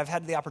now, but I've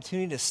had the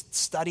opportunity to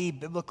study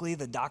biblically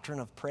the doctrine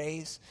of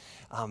praise.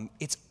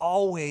 It's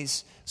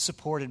always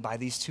supported by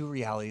these two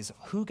realities of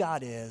who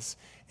God is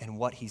and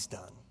what he's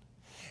done.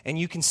 And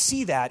you can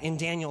see that in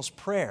Daniel's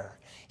prayer.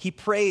 He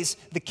prays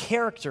the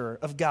character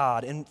of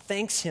God and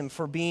thanks him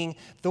for being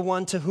the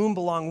one to whom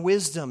belong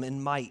wisdom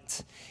and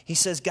might. He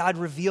says God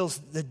reveals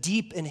the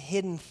deep and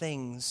hidden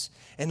things,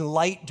 and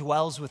light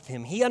dwells with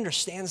him. He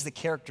understands the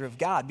character of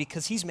God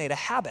because he's made a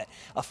habit,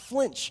 a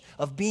flinch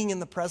of being in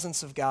the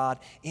presence of God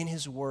in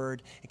his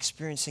word,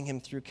 experiencing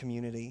him through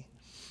community.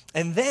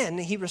 And then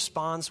he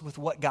responds with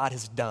what God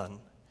has done.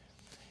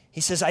 He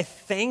says, I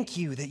thank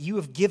you that you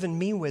have given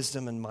me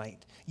wisdom and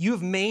might. You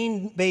have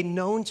made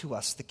known to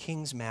us the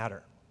king's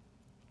matter.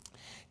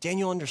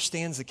 Daniel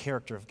understands the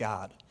character of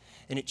God,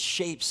 and it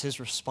shapes his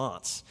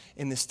response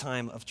in this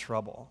time of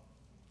trouble.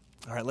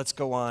 All right, let's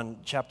go on.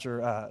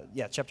 Chapter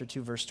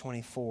 2, verse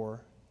 24.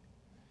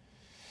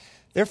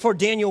 Therefore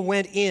Daniel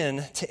went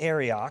in to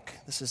Arioch.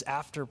 This is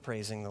after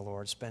praising the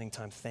Lord, spending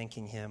time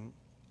thanking him,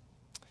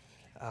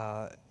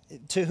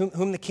 to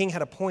whom the king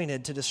had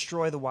appointed to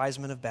destroy the wise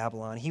men of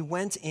Babylon. He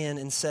went in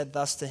and said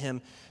thus to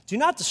him, do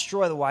not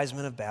destroy the wise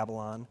men of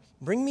Babylon.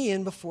 Bring me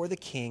in before the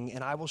king,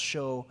 and I will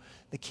show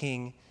the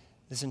king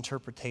this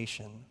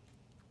interpretation.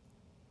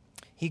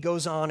 He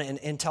goes on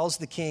and tells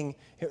the king,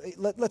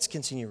 let's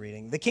continue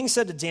reading. The king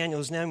said to Daniel,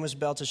 whose name was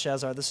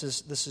Belteshazzar, this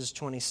is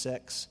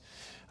 26,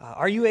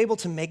 are you able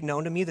to make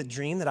known to me the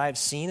dream that I have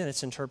seen and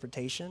its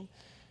interpretation?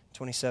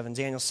 27,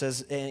 Daniel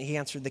says, and he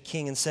answered the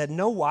king and said,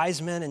 no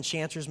wise men,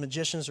 enchanters,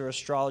 magicians, or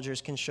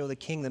astrologers can show the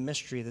king the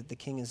mystery that the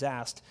king has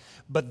asked.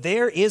 But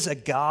there is a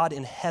God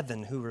in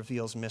heaven who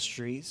reveals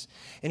mysteries,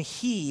 and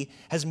he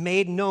has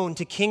made known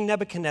to King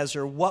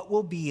Nebuchadnezzar what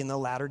will be in the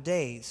latter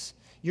days.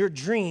 Your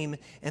dream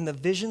and the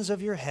visions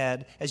of your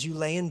head as you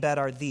lay in bed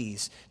are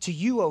these. To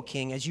you, O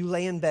king, as you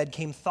lay in bed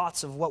came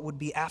thoughts of what would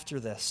be after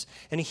this,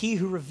 and he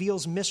who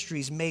reveals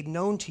mysteries made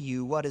known to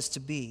you what is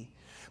to be.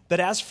 But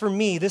as for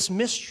me, this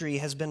mystery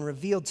has been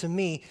revealed to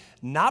me,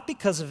 not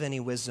because of any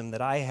wisdom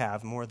that I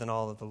have more than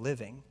all of the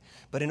living,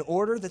 but in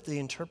order that the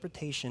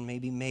interpretation may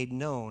be made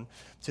known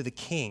to the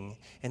king,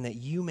 and that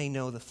you may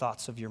know the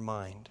thoughts of your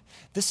mind.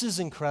 This is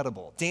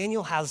incredible.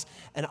 Daniel has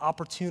an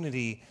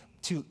opportunity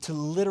to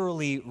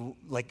literally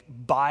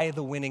buy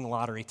the winning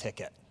lottery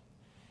ticket.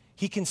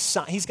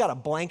 He's got a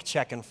blank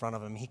check in front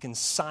of him. He can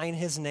sign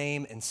his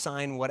name and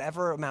sign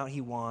whatever amount he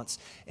wants,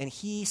 and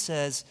he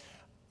says,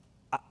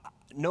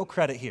 no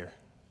credit here.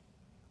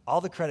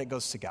 All the credit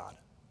goes to God.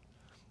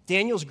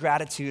 Daniel's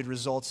gratitude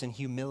results in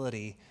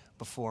humility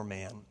before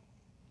man.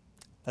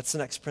 That's the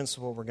next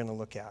principle we're going to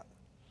look at.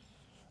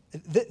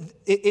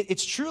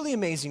 It's truly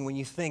amazing when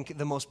you think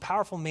the most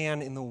powerful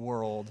man in the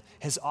world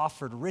has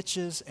offered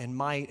riches and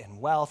might and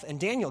wealth, and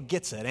Daniel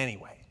gets it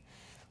anyway.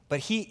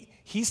 But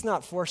he's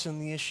not forcing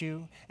the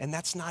issue, and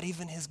that's not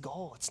even his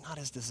goal. It's not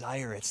his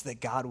desire. It's that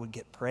God would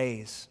get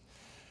praise.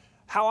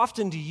 How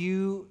often do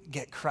you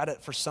get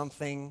credit for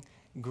something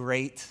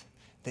great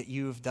that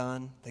you've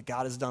done, that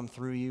God has done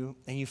through you,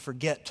 and you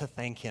forget to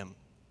thank him?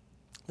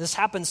 This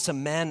happens to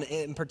men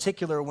in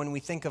particular when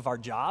we think of our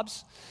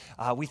jobs.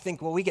 We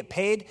think, well, we get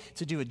paid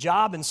to do a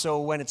job, and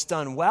so when it's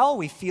done well,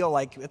 we feel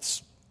like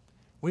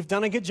we've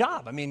done a good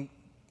job. I mean,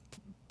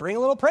 bring a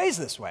little praise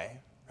this way,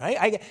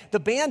 right? The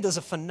band does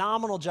a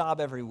phenomenal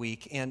job every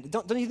week, and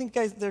don't you think,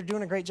 guys, they're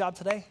doing a great job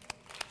today?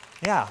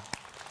 Yeah.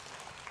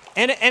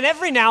 And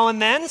every now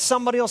and then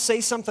somebody will say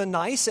something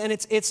nice, and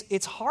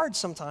it's hard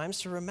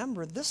sometimes to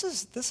remember this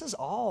is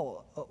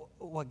all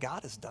what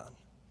God has done.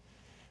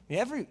 I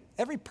mean,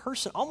 every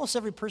person, almost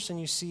every person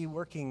you see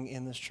working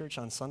in this church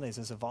on Sundays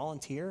is a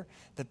volunteer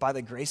that by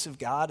the grace of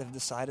God have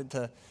decided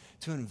to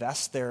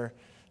invest their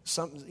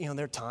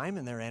time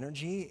and their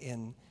energy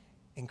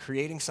in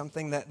creating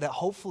something that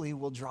hopefully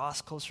will draw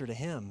us closer to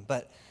him.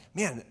 But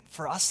man,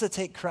 for us to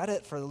take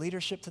credit, for the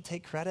leadership to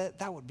take credit,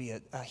 that would be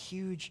a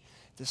huge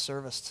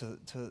disservice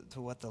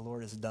to what the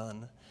Lord has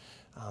done.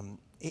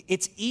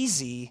 It's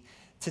easy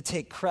to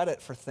take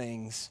credit for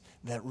things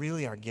that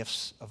really are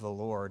gifts of the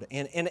Lord.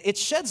 And it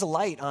sheds a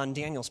light on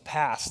Daniel's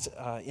past,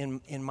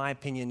 in my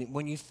opinion.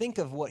 When you think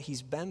of what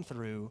he's been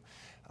through,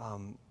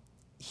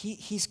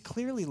 he's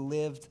clearly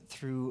lived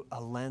through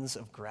a lens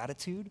of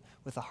gratitude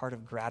with a heart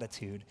of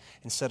gratitude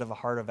instead of a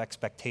heart of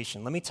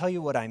expectation. Let me tell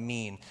you what I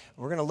mean.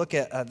 We're going to look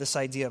at this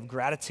idea of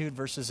gratitude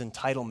versus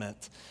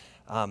entitlement.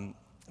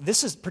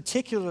 This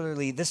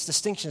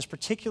distinction is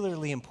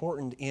particularly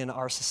important in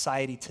our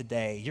society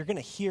today. You're going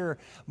to hear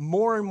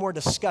more and more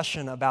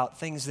discussion about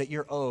things that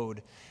you're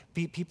owed.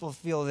 People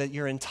feel that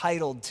you're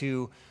entitled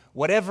to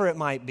whatever it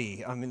might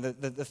be. I mean,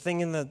 the thing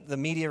in the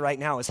media right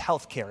now is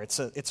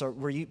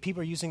healthcare.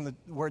 People are using the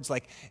words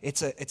like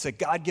it's a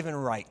God-given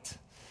right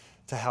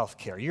to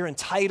healthcare. You're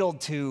entitled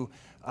to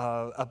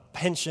a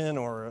pension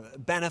or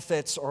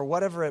benefits or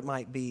whatever it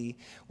might be.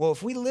 Well,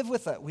 if we live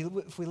with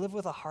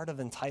a heart of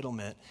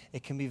entitlement,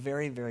 it can be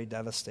very, very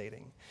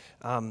devastating.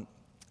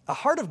 A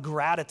heart of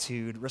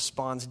gratitude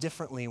responds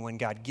differently when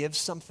God gives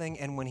something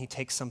and when he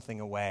takes something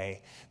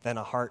away than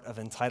a heart of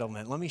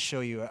entitlement. Let me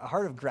show you. A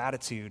heart of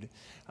gratitude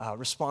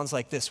responds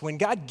like this. When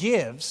God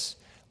gives,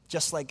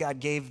 just like God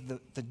gave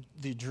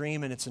the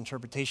dream and its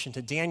interpretation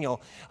to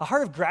Daniel, a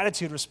heart of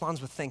gratitude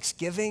responds with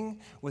thanksgiving,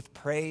 with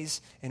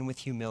praise, and with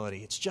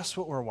humility. It's just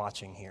what we're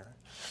watching here.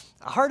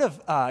 A heart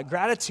of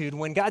gratitude,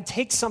 when God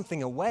takes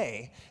something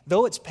away,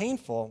 though it's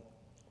painful,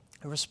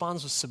 it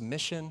responds with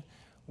submission,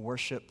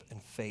 worship,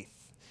 and faith.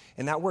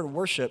 And that word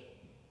worship,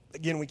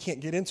 again, we can't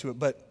get into it,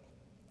 but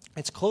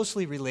it's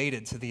closely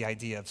related to the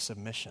idea of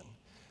submission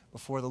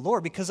before the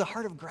Lord, because a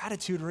heart of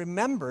gratitude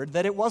remembered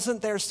that it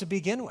wasn't theirs to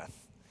begin with.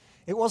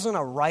 It wasn't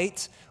a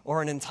right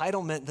or an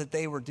entitlement that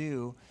they were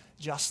due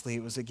justly.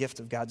 It was a gift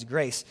of God's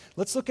grace.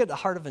 Let's look at the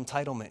heart of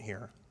entitlement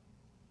here.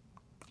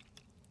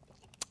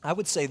 I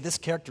would say this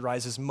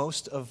characterizes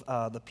most of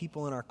the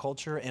people in our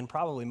culture and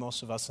probably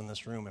most of us in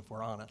this room, if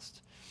we're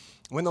honest.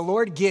 When the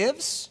Lord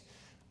gives,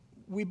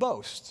 we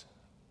boast.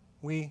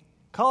 We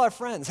call our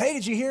friends, hey,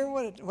 did you hear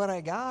what I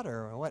got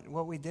or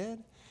what we did?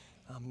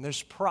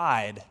 There's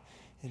pride.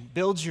 It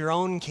builds your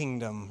own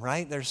kingdom,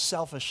 right? There's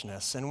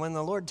selfishness. And when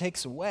the Lord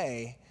takes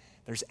away,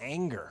 there's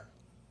anger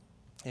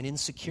and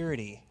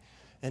insecurity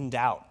and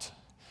doubt.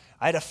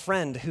 I had a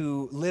friend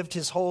who lived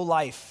his whole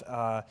life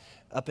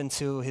up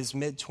into his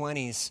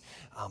mid-20s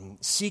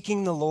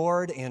seeking the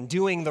Lord and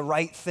doing the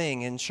right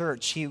thing in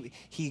church.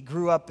 He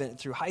grew up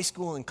through high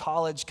school and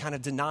college kind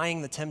of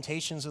denying the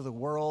temptations of the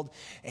world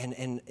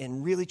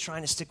and really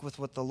trying to stick with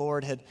what the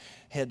Lord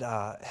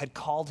had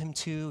called him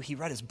to. He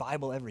read his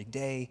Bible every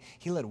day.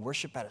 He led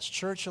worship at his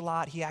church a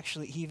lot. He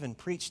even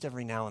preached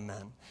every now and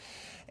then.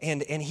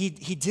 And he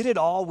did it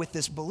all with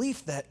this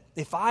belief that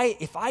if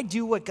I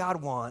do what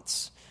God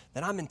wants,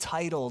 then I'm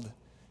entitled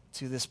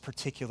to this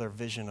particular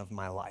vision of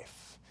my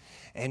life.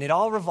 And it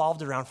all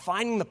revolved around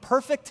finding the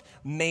perfect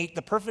mate,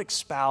 the perfect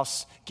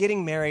spouse,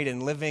 getting married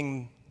and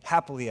living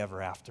happily ever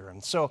after.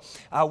 And so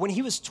when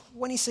he was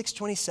 26,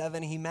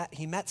 27,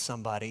 he met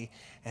somebody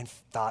and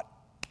thought,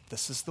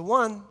 this is the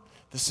one.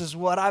 This is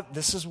what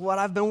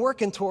I've been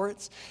working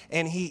towards.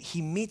 And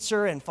he meets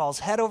her and falls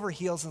head over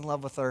heels in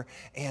love with her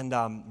and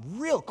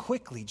real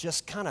quickly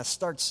just kind of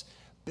starts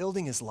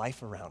building his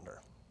life around her.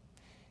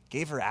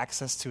 Gave her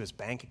access to his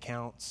bank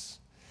accounts,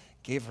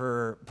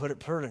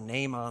 put her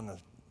name on the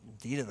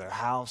deed of their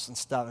house and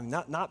stuff. I'm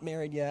not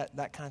married yet,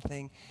 that kind of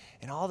thing.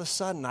 And all of a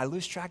sudden, I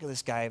lose track of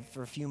this guy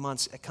for a few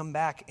months. I come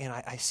back and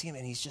I see him,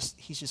 and he's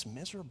just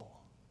miserable.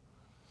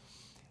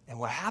 And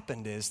what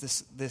happened is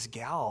this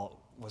gal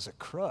was a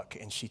crook,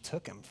 and she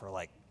took him for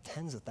like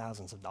tens of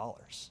thousands of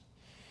dollars.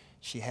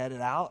 She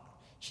headed out,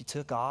 she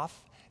took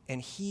off, and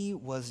he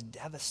was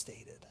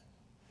devastated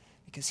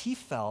because he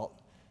felt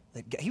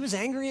that he was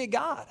angry at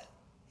God.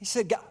 He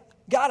said,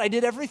 God, I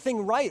did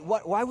everything right.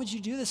 Why would you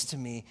do this to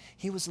me?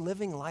 He was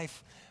living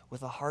life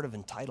with a heart of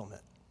entitlement,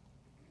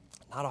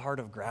 not a heart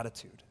of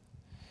gratitude.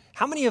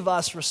 How many of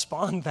us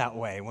respond that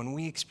way when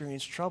we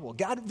experience trouble?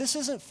 God, this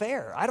isn't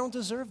fair. I don't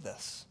deserve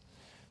this.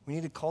 We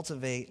need to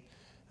cultivate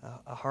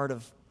a heart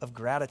of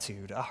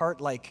gratitude, a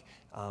heart like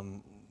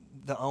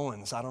the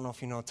Owens. I don't know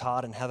if you know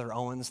Todd and Heather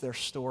Owens, their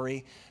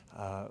story.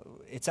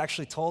 It's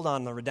actually told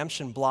on the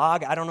Redemption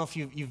blog. I don't know if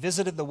you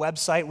visited the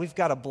website. We've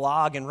got a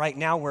blog, and right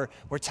now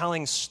we're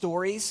telling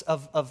stories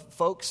of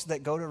folks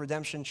that go to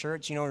Redemption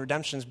Church. You know,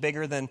 Redemption's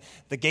bigger than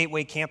the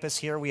Gateway campus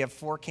here. We have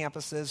 4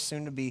 campuses,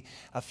 soon to be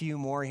a few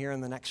more here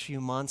in the next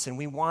few months, and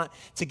we want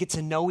to get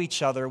to know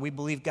each other. We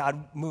believe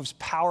God moves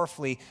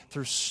powerfully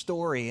through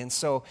story, and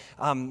so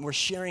we're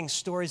sharing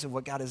stories of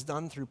what God has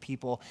done through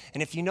people.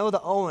 And if you know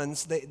the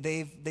Owens,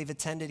 they've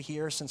attended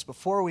here since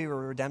before we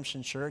were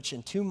Redemption Church,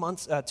 and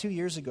 2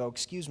 years ago,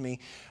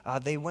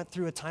 they went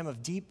through a time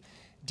of deep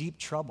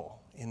trouble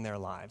in their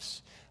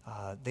lives.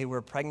 They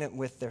were pregnant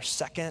with their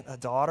second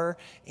daughter,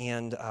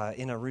 and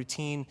in a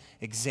routine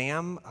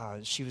exam,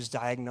 she was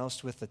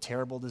diagnosed with a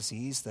terrible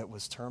disease that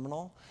was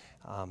terminal.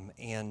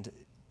 And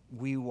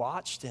we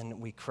watched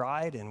and we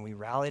cried and we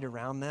rallied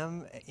around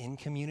them in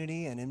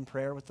community and in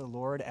prayer with the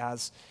Lord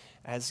as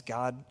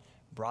God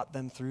brought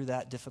them through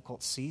that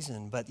difficult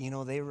season. But, you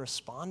know, they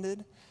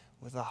responded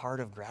with a heart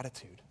of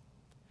gratitude.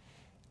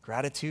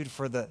 Gratitude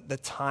for the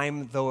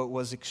time, though it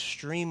was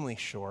extremely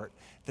short,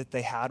 that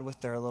they had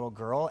with their little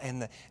girl,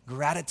 and the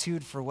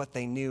gratitude for what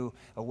they knew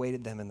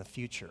awaited them in the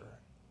future.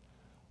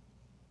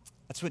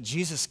 That's what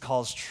Jesus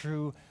calls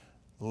true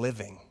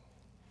living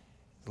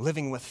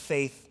with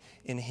faith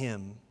in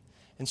Him.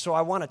 And so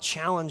I want to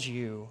challenge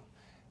you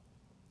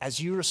as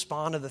you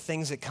respond to the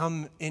things that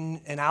come in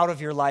and out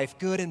of your life,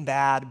 good and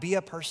bad, be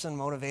a person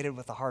motivated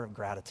with a heart of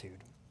gratitude.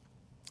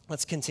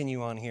 Let's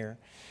continue on here.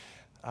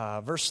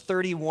 Verse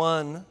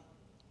 31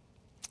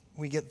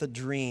 we get the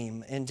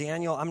dream. And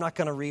Daniel, I'm not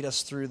going to read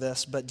us through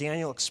this, but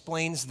Daniel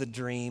explains the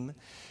dream.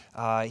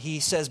 He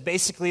says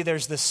basically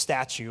there's this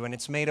statue, and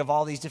it's made of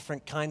all these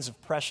different kinds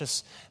of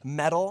precious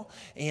metal,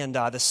 and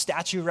the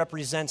statue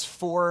represents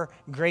 4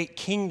 great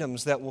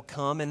kingdoms that will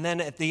come. And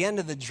then at the end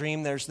of the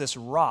dream, there's this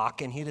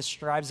rock, and he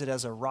describes it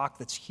as a rock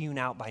that's hewn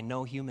out by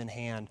no human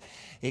hand.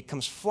 It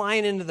comes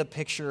flying into the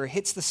picture,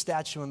 hits the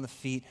statue on the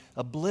feet,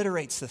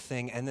 obliterates the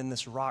thing, and then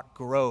this rock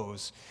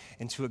grows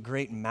into a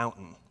great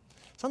mountain.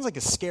 Sounds like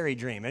a scary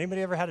dream.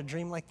 Anybody ever had a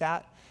dream like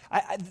that?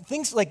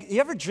 Things like,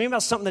 you ever dream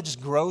about something that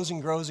just grows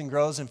and grows and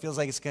grows and feels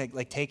like it's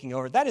like taking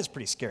over? That is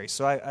pretty scary.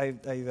 So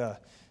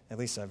at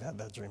least I've had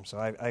that dream, so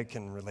I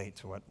can relate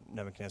to what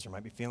Nebuchadnezzar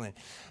might be feeling.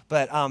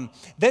 But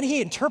then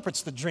he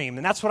interprets the dream,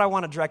 and that's what I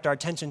want to direct our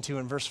attention to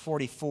in verse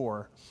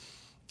 44.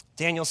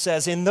 Daniel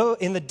says, in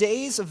the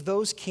days of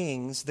those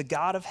kings, the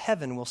God of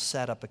heaven will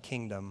set up a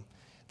kingdom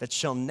that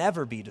shall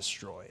never be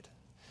destroyed.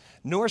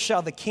 Nor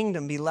shall the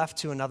kingdom be left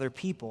to another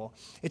people.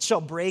 It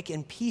shall break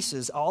in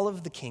pieces all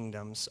of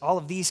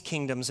these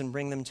kingdoms, and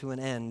bring them to an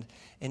end,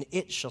 and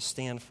it shall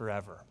stand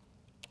forever.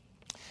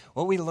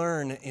 What we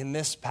learn in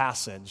this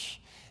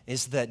passage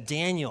is that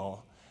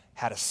Daniel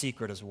had a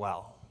secret as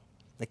well.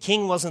 The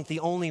king wasn't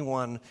the only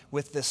one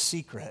with this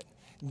secret.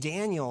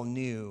 Daniel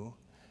knew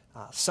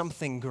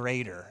something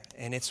greater,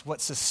 and it's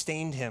what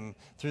sustained him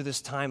through this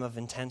time of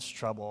intense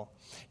trouble.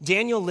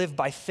 Daniel lived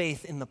by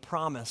faith in the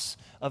promise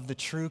of the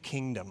true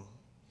kingdom.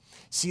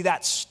 See,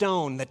 that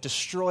stone that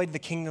destroyed the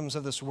kingdoms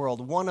of this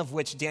world, one of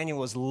which Daniel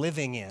was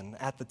living in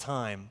at the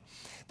time,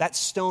 that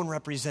stone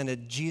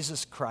represented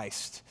Jesus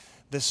Christ,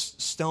 this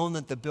stone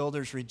that the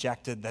builders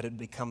rejected, that had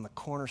become the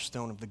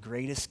cornerstone of the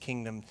greatest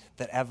kingdom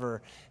that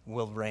ever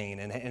will reign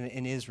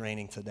and is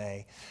reigning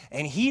today.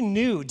 And he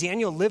knew,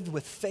 Daniel lived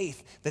with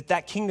faith, that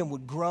that kingdom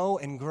would grow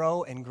and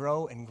grow and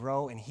grow and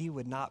grow, and he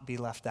would not be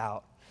left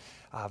out.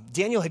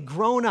 Daniel had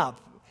grown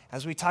up,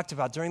 as we talked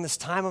about, during this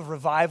time of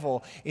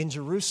revival in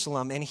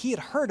Jerusalem, and he had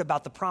heard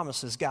about the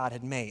promises God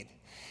had made.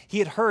 He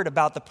had heard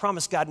about the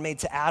promise God made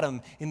to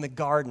Adam in the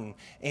garden,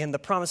 and the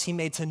promise he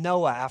made to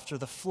Noah after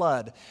the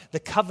flood, the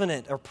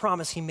covenant or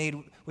promise he made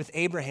with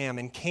Abraham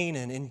in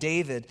Canaan and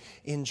David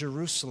in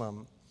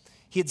Jerusalem.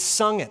 He had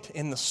sung it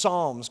in the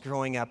Psalms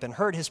growing up and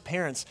heard his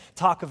parents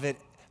talk of it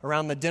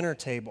around the dinner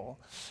table.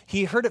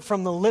 He heard it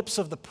from the lips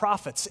of the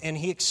prophets, and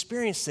he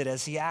experienced it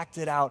as he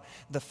acted out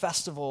the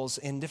festivals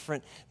in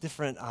different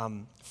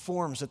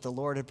forms that the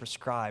Lord had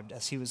prescribed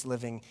as he was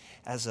living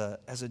as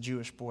a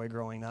Jewish boy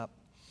growing up.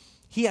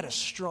 He had a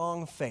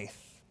strong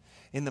faith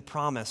in the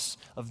promise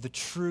of the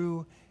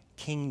true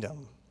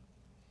kingdom.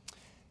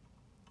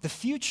 The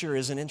future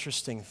is an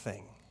interesting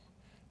thing.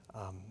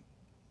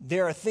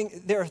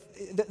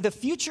 The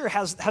future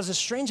has a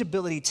strange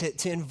ability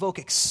to invoke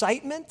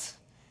excitement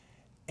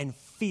and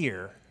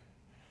fear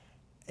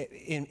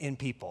in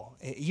people.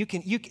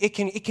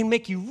 It can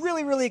make you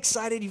really, really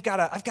excited.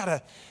 I've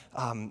got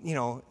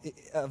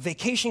a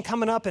vacation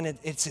coming up, and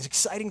it's an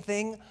exciting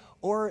thing.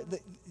 Or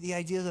the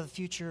idea of the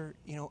future,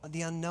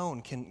 the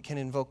unknown can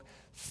invoke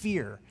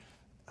fear.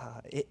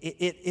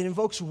 It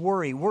invokes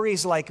worry.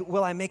 Worries like,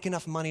 will I make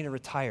enough money to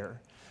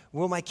retire?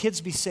 Will my kids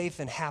be safe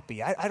and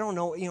happy? I don't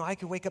know. I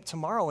could wake up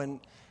tomorrow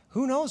and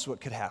who knows what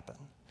could happen.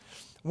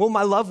 Will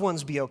my loved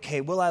ones be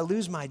okay? Will I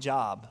lose my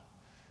job?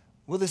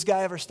 Will this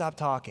guy ever stop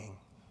talking?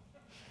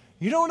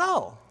 You don't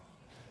know.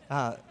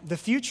 The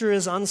future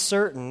is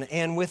uncertain,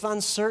 and with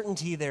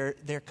uncertainty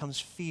there comes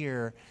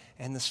fear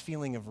and this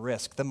feeling of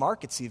risk. The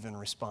markets even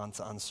respond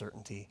to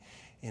uncertainty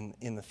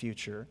in the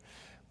future.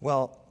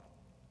 Well,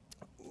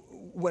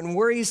 when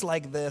worries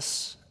like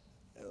this,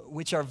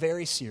 which are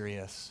very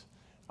serious,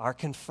 are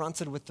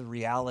confronted with the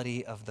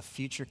reality of the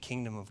future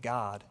kingdom of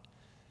God,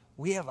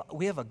 we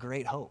have a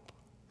great hope.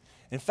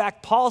 In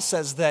fact, Paul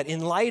says that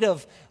in light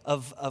of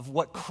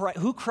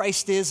who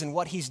Christ is and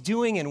what he's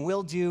doing and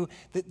will do,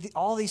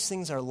 all these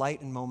things are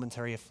light and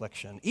momentary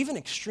affliction, even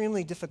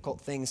extremely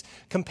difficult things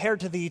compared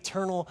to the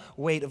eternal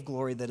weight of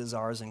glory that is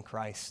ours in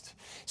Christ.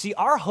 See,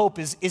 our hope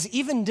is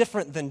even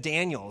different than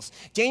Daniel's.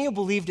 Daniel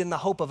believed in the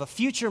hope of a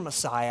future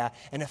Messiah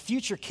and a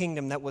future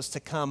kingdom that was to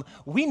come.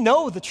 We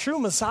know the true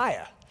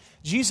Messiah,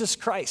 Jesus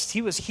Christ.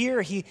 He was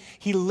here, he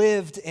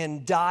lived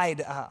and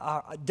died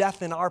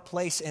death in our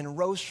place and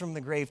rose from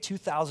the grave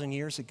 2,000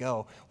 years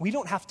ago. We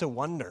don't have to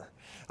wonder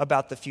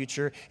about the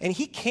future. And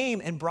he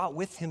came and brought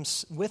with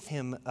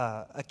him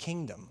a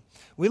kingdom.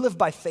 We live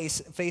by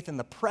faith in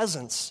the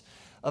presence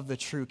of the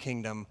true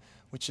kingdom,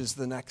 which is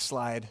the next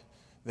slide.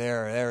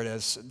 There it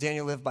is.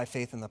 Daniel lived by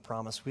faith in the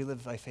promise. We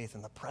live by faith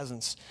in the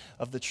presence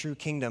of the true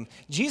kingdom.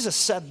 Jesus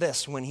said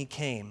this when he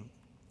came.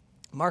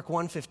 Mark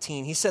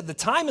 1:15, he said, the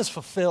time is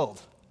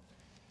fulfilled.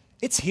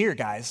 It's here,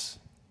 guys.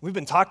 We've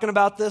been talking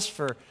about this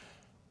for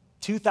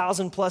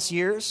 2,000 plus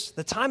years.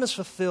 The time is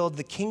fulfilled.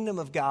 The kingdom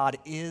of God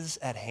is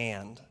at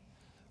hand.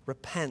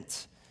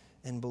 Repent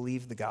and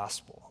believe the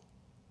gospel.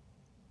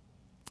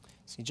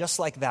 See, just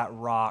like that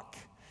rock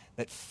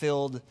that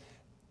filled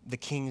the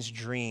king's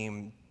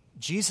dream,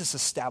 Jesus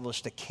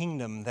established a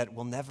kingdom that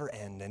will never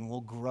end and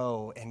will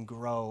grow and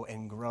grow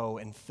and grow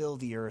and fill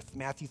the earth.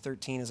 Matthew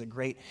 13 is a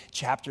great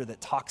chapter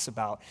that talks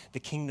about the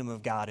kingdom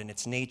of God and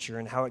its nature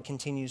and how it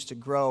continues to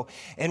grow.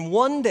 And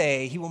one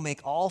day, he will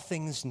make all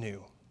things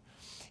new.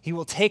 He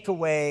will take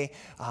away,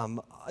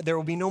 there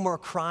will be no more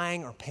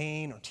crying or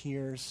pain or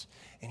tears,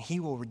 and he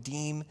will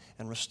redeem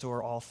and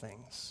restore all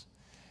things.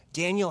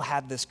 Daniel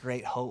had this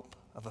great hope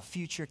of a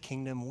future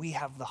kingdom. We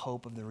have the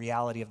hope of the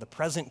reality of the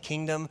present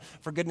kingdom.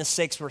 For goodness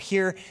sakes, we're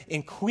here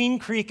in Queen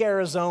Creek,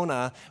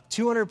 Arizona,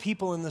 200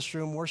 people in this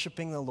room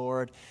worshiping the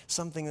Lord,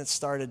 something that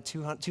started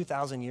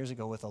 2,000 years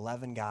ago with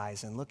 11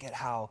 guys. And look at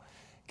how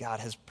God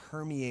has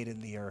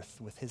permeated the earth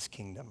with his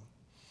kingdom.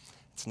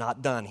 It's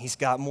not done. He's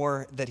got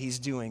more that he's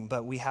doing,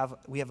 but we have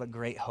a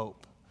great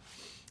hope.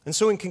 And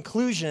so in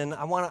conclusion,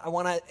 I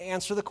want to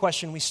answer the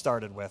question we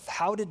started with.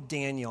 How did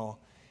Daniel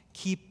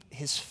keep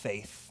his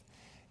faith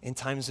in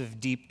times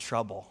of deep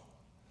trouble?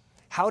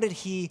 How did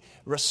he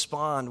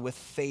respond with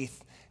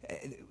faith?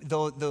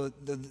 Though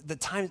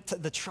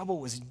the trouble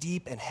was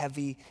deep and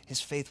heavy,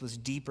 his faith was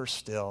deeper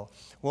still.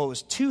 Well, it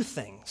was two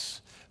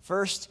things.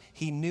 First,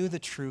 he knew the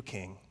true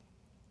king.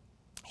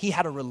 He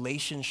had a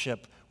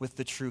relationship with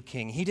the true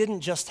king. He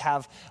didn't just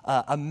have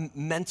a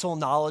mental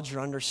knowledge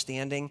or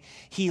understanding.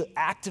 He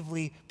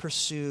actively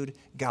pursued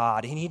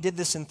God. And he did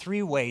this in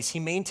three ways. He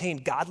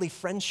maintained godly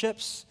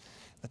friendships.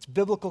 That's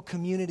biblical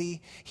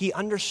community. He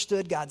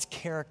understood God's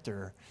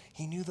character.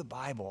 He knew the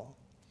Bible.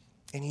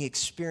 And he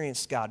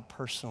experienced God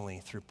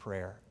personally through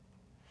prayer.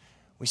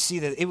 We see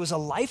that it was a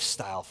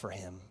lifestyle for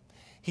him.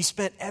 He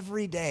spent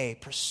every day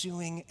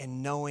pursuing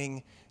and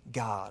knowing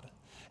God.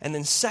 And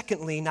then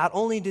secondly, not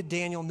only did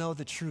Daniel know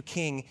the true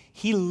king,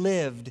 he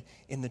lived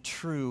in the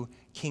true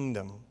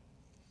kingdom.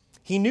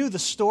 He knew the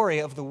story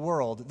of the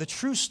world, the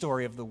true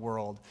story of the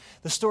world,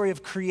 the story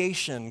of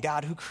creation,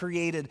 God who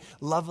created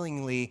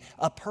lovingly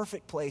a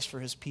perfect place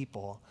for his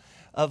people,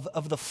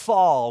 of the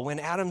fall when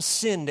Adam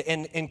sinned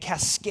and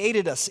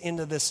cascaded us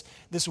into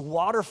this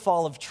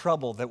waterfall of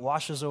trouble that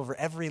washes over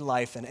every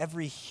life and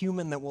every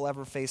human that will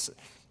ever face,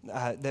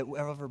 that will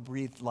ever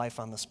breathe life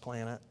on this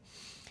planet.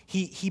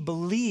 He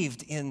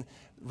believed in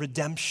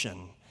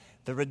redemption,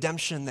 the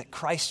redemption that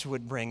Christ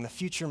would bring, the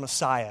future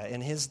Messiah in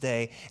his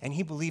day, and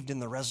he believed in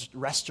the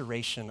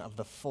restoration of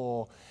the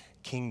full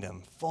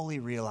kingdom, fully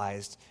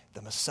realized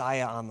the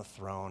Messiah on the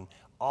throne,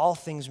 all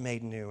things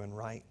made new and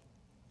right.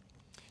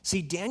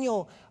 See,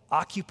 Daniel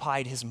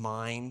occupied his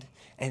mind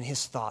and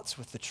his thoughts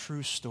with the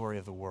true story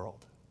of the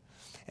world.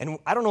 And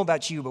I don't know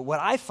about you, but what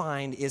I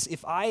find is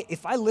if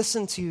I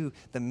listen to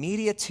the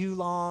media too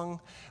long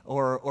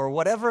or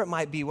whatever it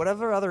might be,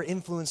 whatever other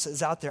influence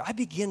is out there, I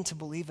begin to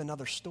believe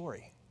another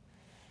story.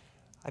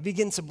 I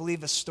begin to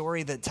believe a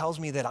story that tells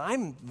me that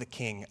I'm the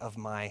king of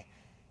my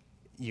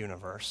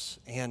universe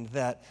and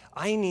that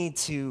I need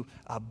to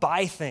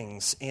buy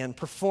things and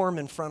perform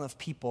in front of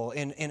people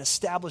and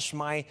establish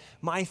my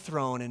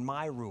throne and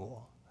my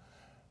rule.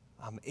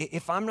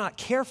 If I'm not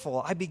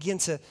careful, I begin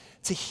to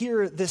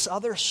hear this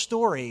other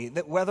story,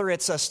 that whether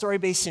it's a story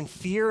based in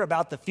fear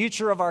about the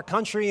future of our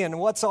country and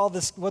what's all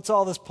this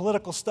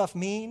political stuff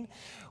mean,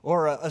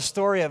 or a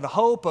story of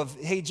hope of,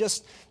 hey,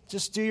 just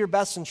do your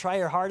best and try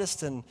your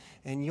hardest and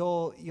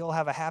you'll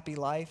have a happy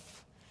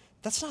life.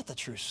 That's not the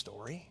true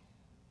story.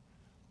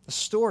 The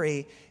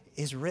story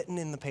is written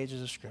in the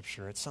pages of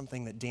Scripture. It's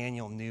something that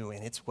Daniel knew,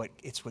 and it's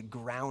what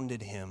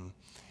grounded him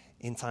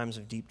in times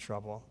of deep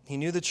trouble. He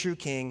knew the true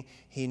king.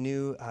 He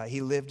knew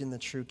he lived in the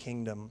true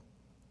kingdom.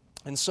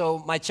 And so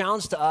my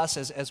challenge to us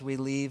as we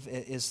leave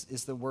is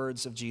the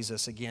words of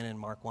Jesus again in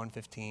Mark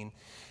 1:15.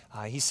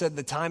 He said,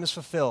 "The time is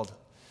fulfilled.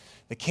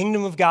 The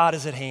kingdom of God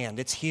is at hand.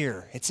 It's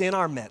here. It's in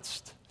our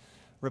midst.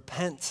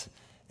 Repent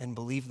and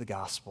believe the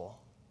gospel."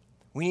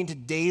 We need to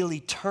daily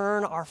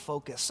turn our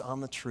focus on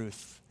the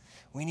truth.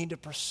 We need to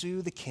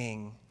pursue the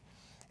king,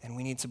 and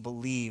we need to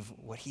believe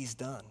what he's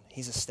done.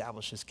 He's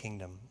established his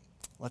kingdom.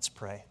 Let's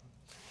pray.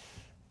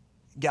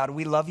 God,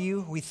 we love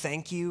you. We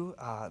thank you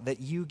that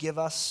you give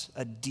us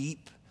a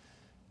deep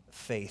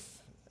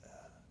faith.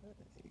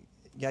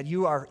 God,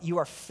 you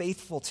are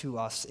faithful to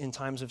us in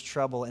times of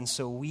trouble, and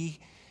so we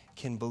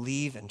can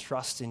believe and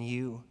trust in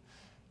you.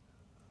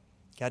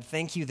 God,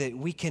 thank you that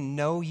we can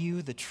know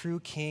you, the true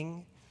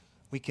King.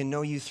 We can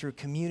know you through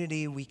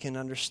community. We can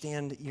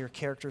understand your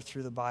character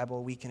through the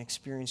Bible. We can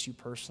experience you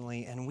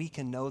personally, and we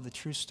can know the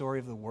true story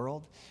of the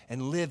world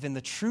and live in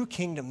the true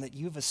kingdom that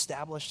you've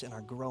established and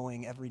are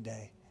growing every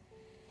day.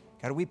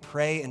 God, we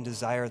pray and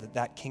desire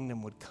that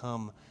kingdom would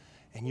come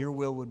and your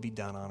will would be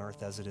done on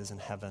earth as it is in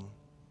heaven.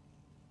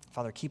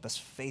 Father, keep us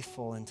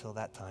faithful until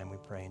that time, we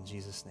pray in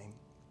Jesus' name.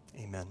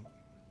 Amen.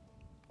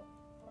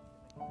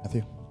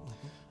 Matthew.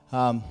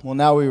 Well,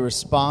 now we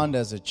respond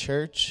as a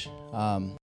church.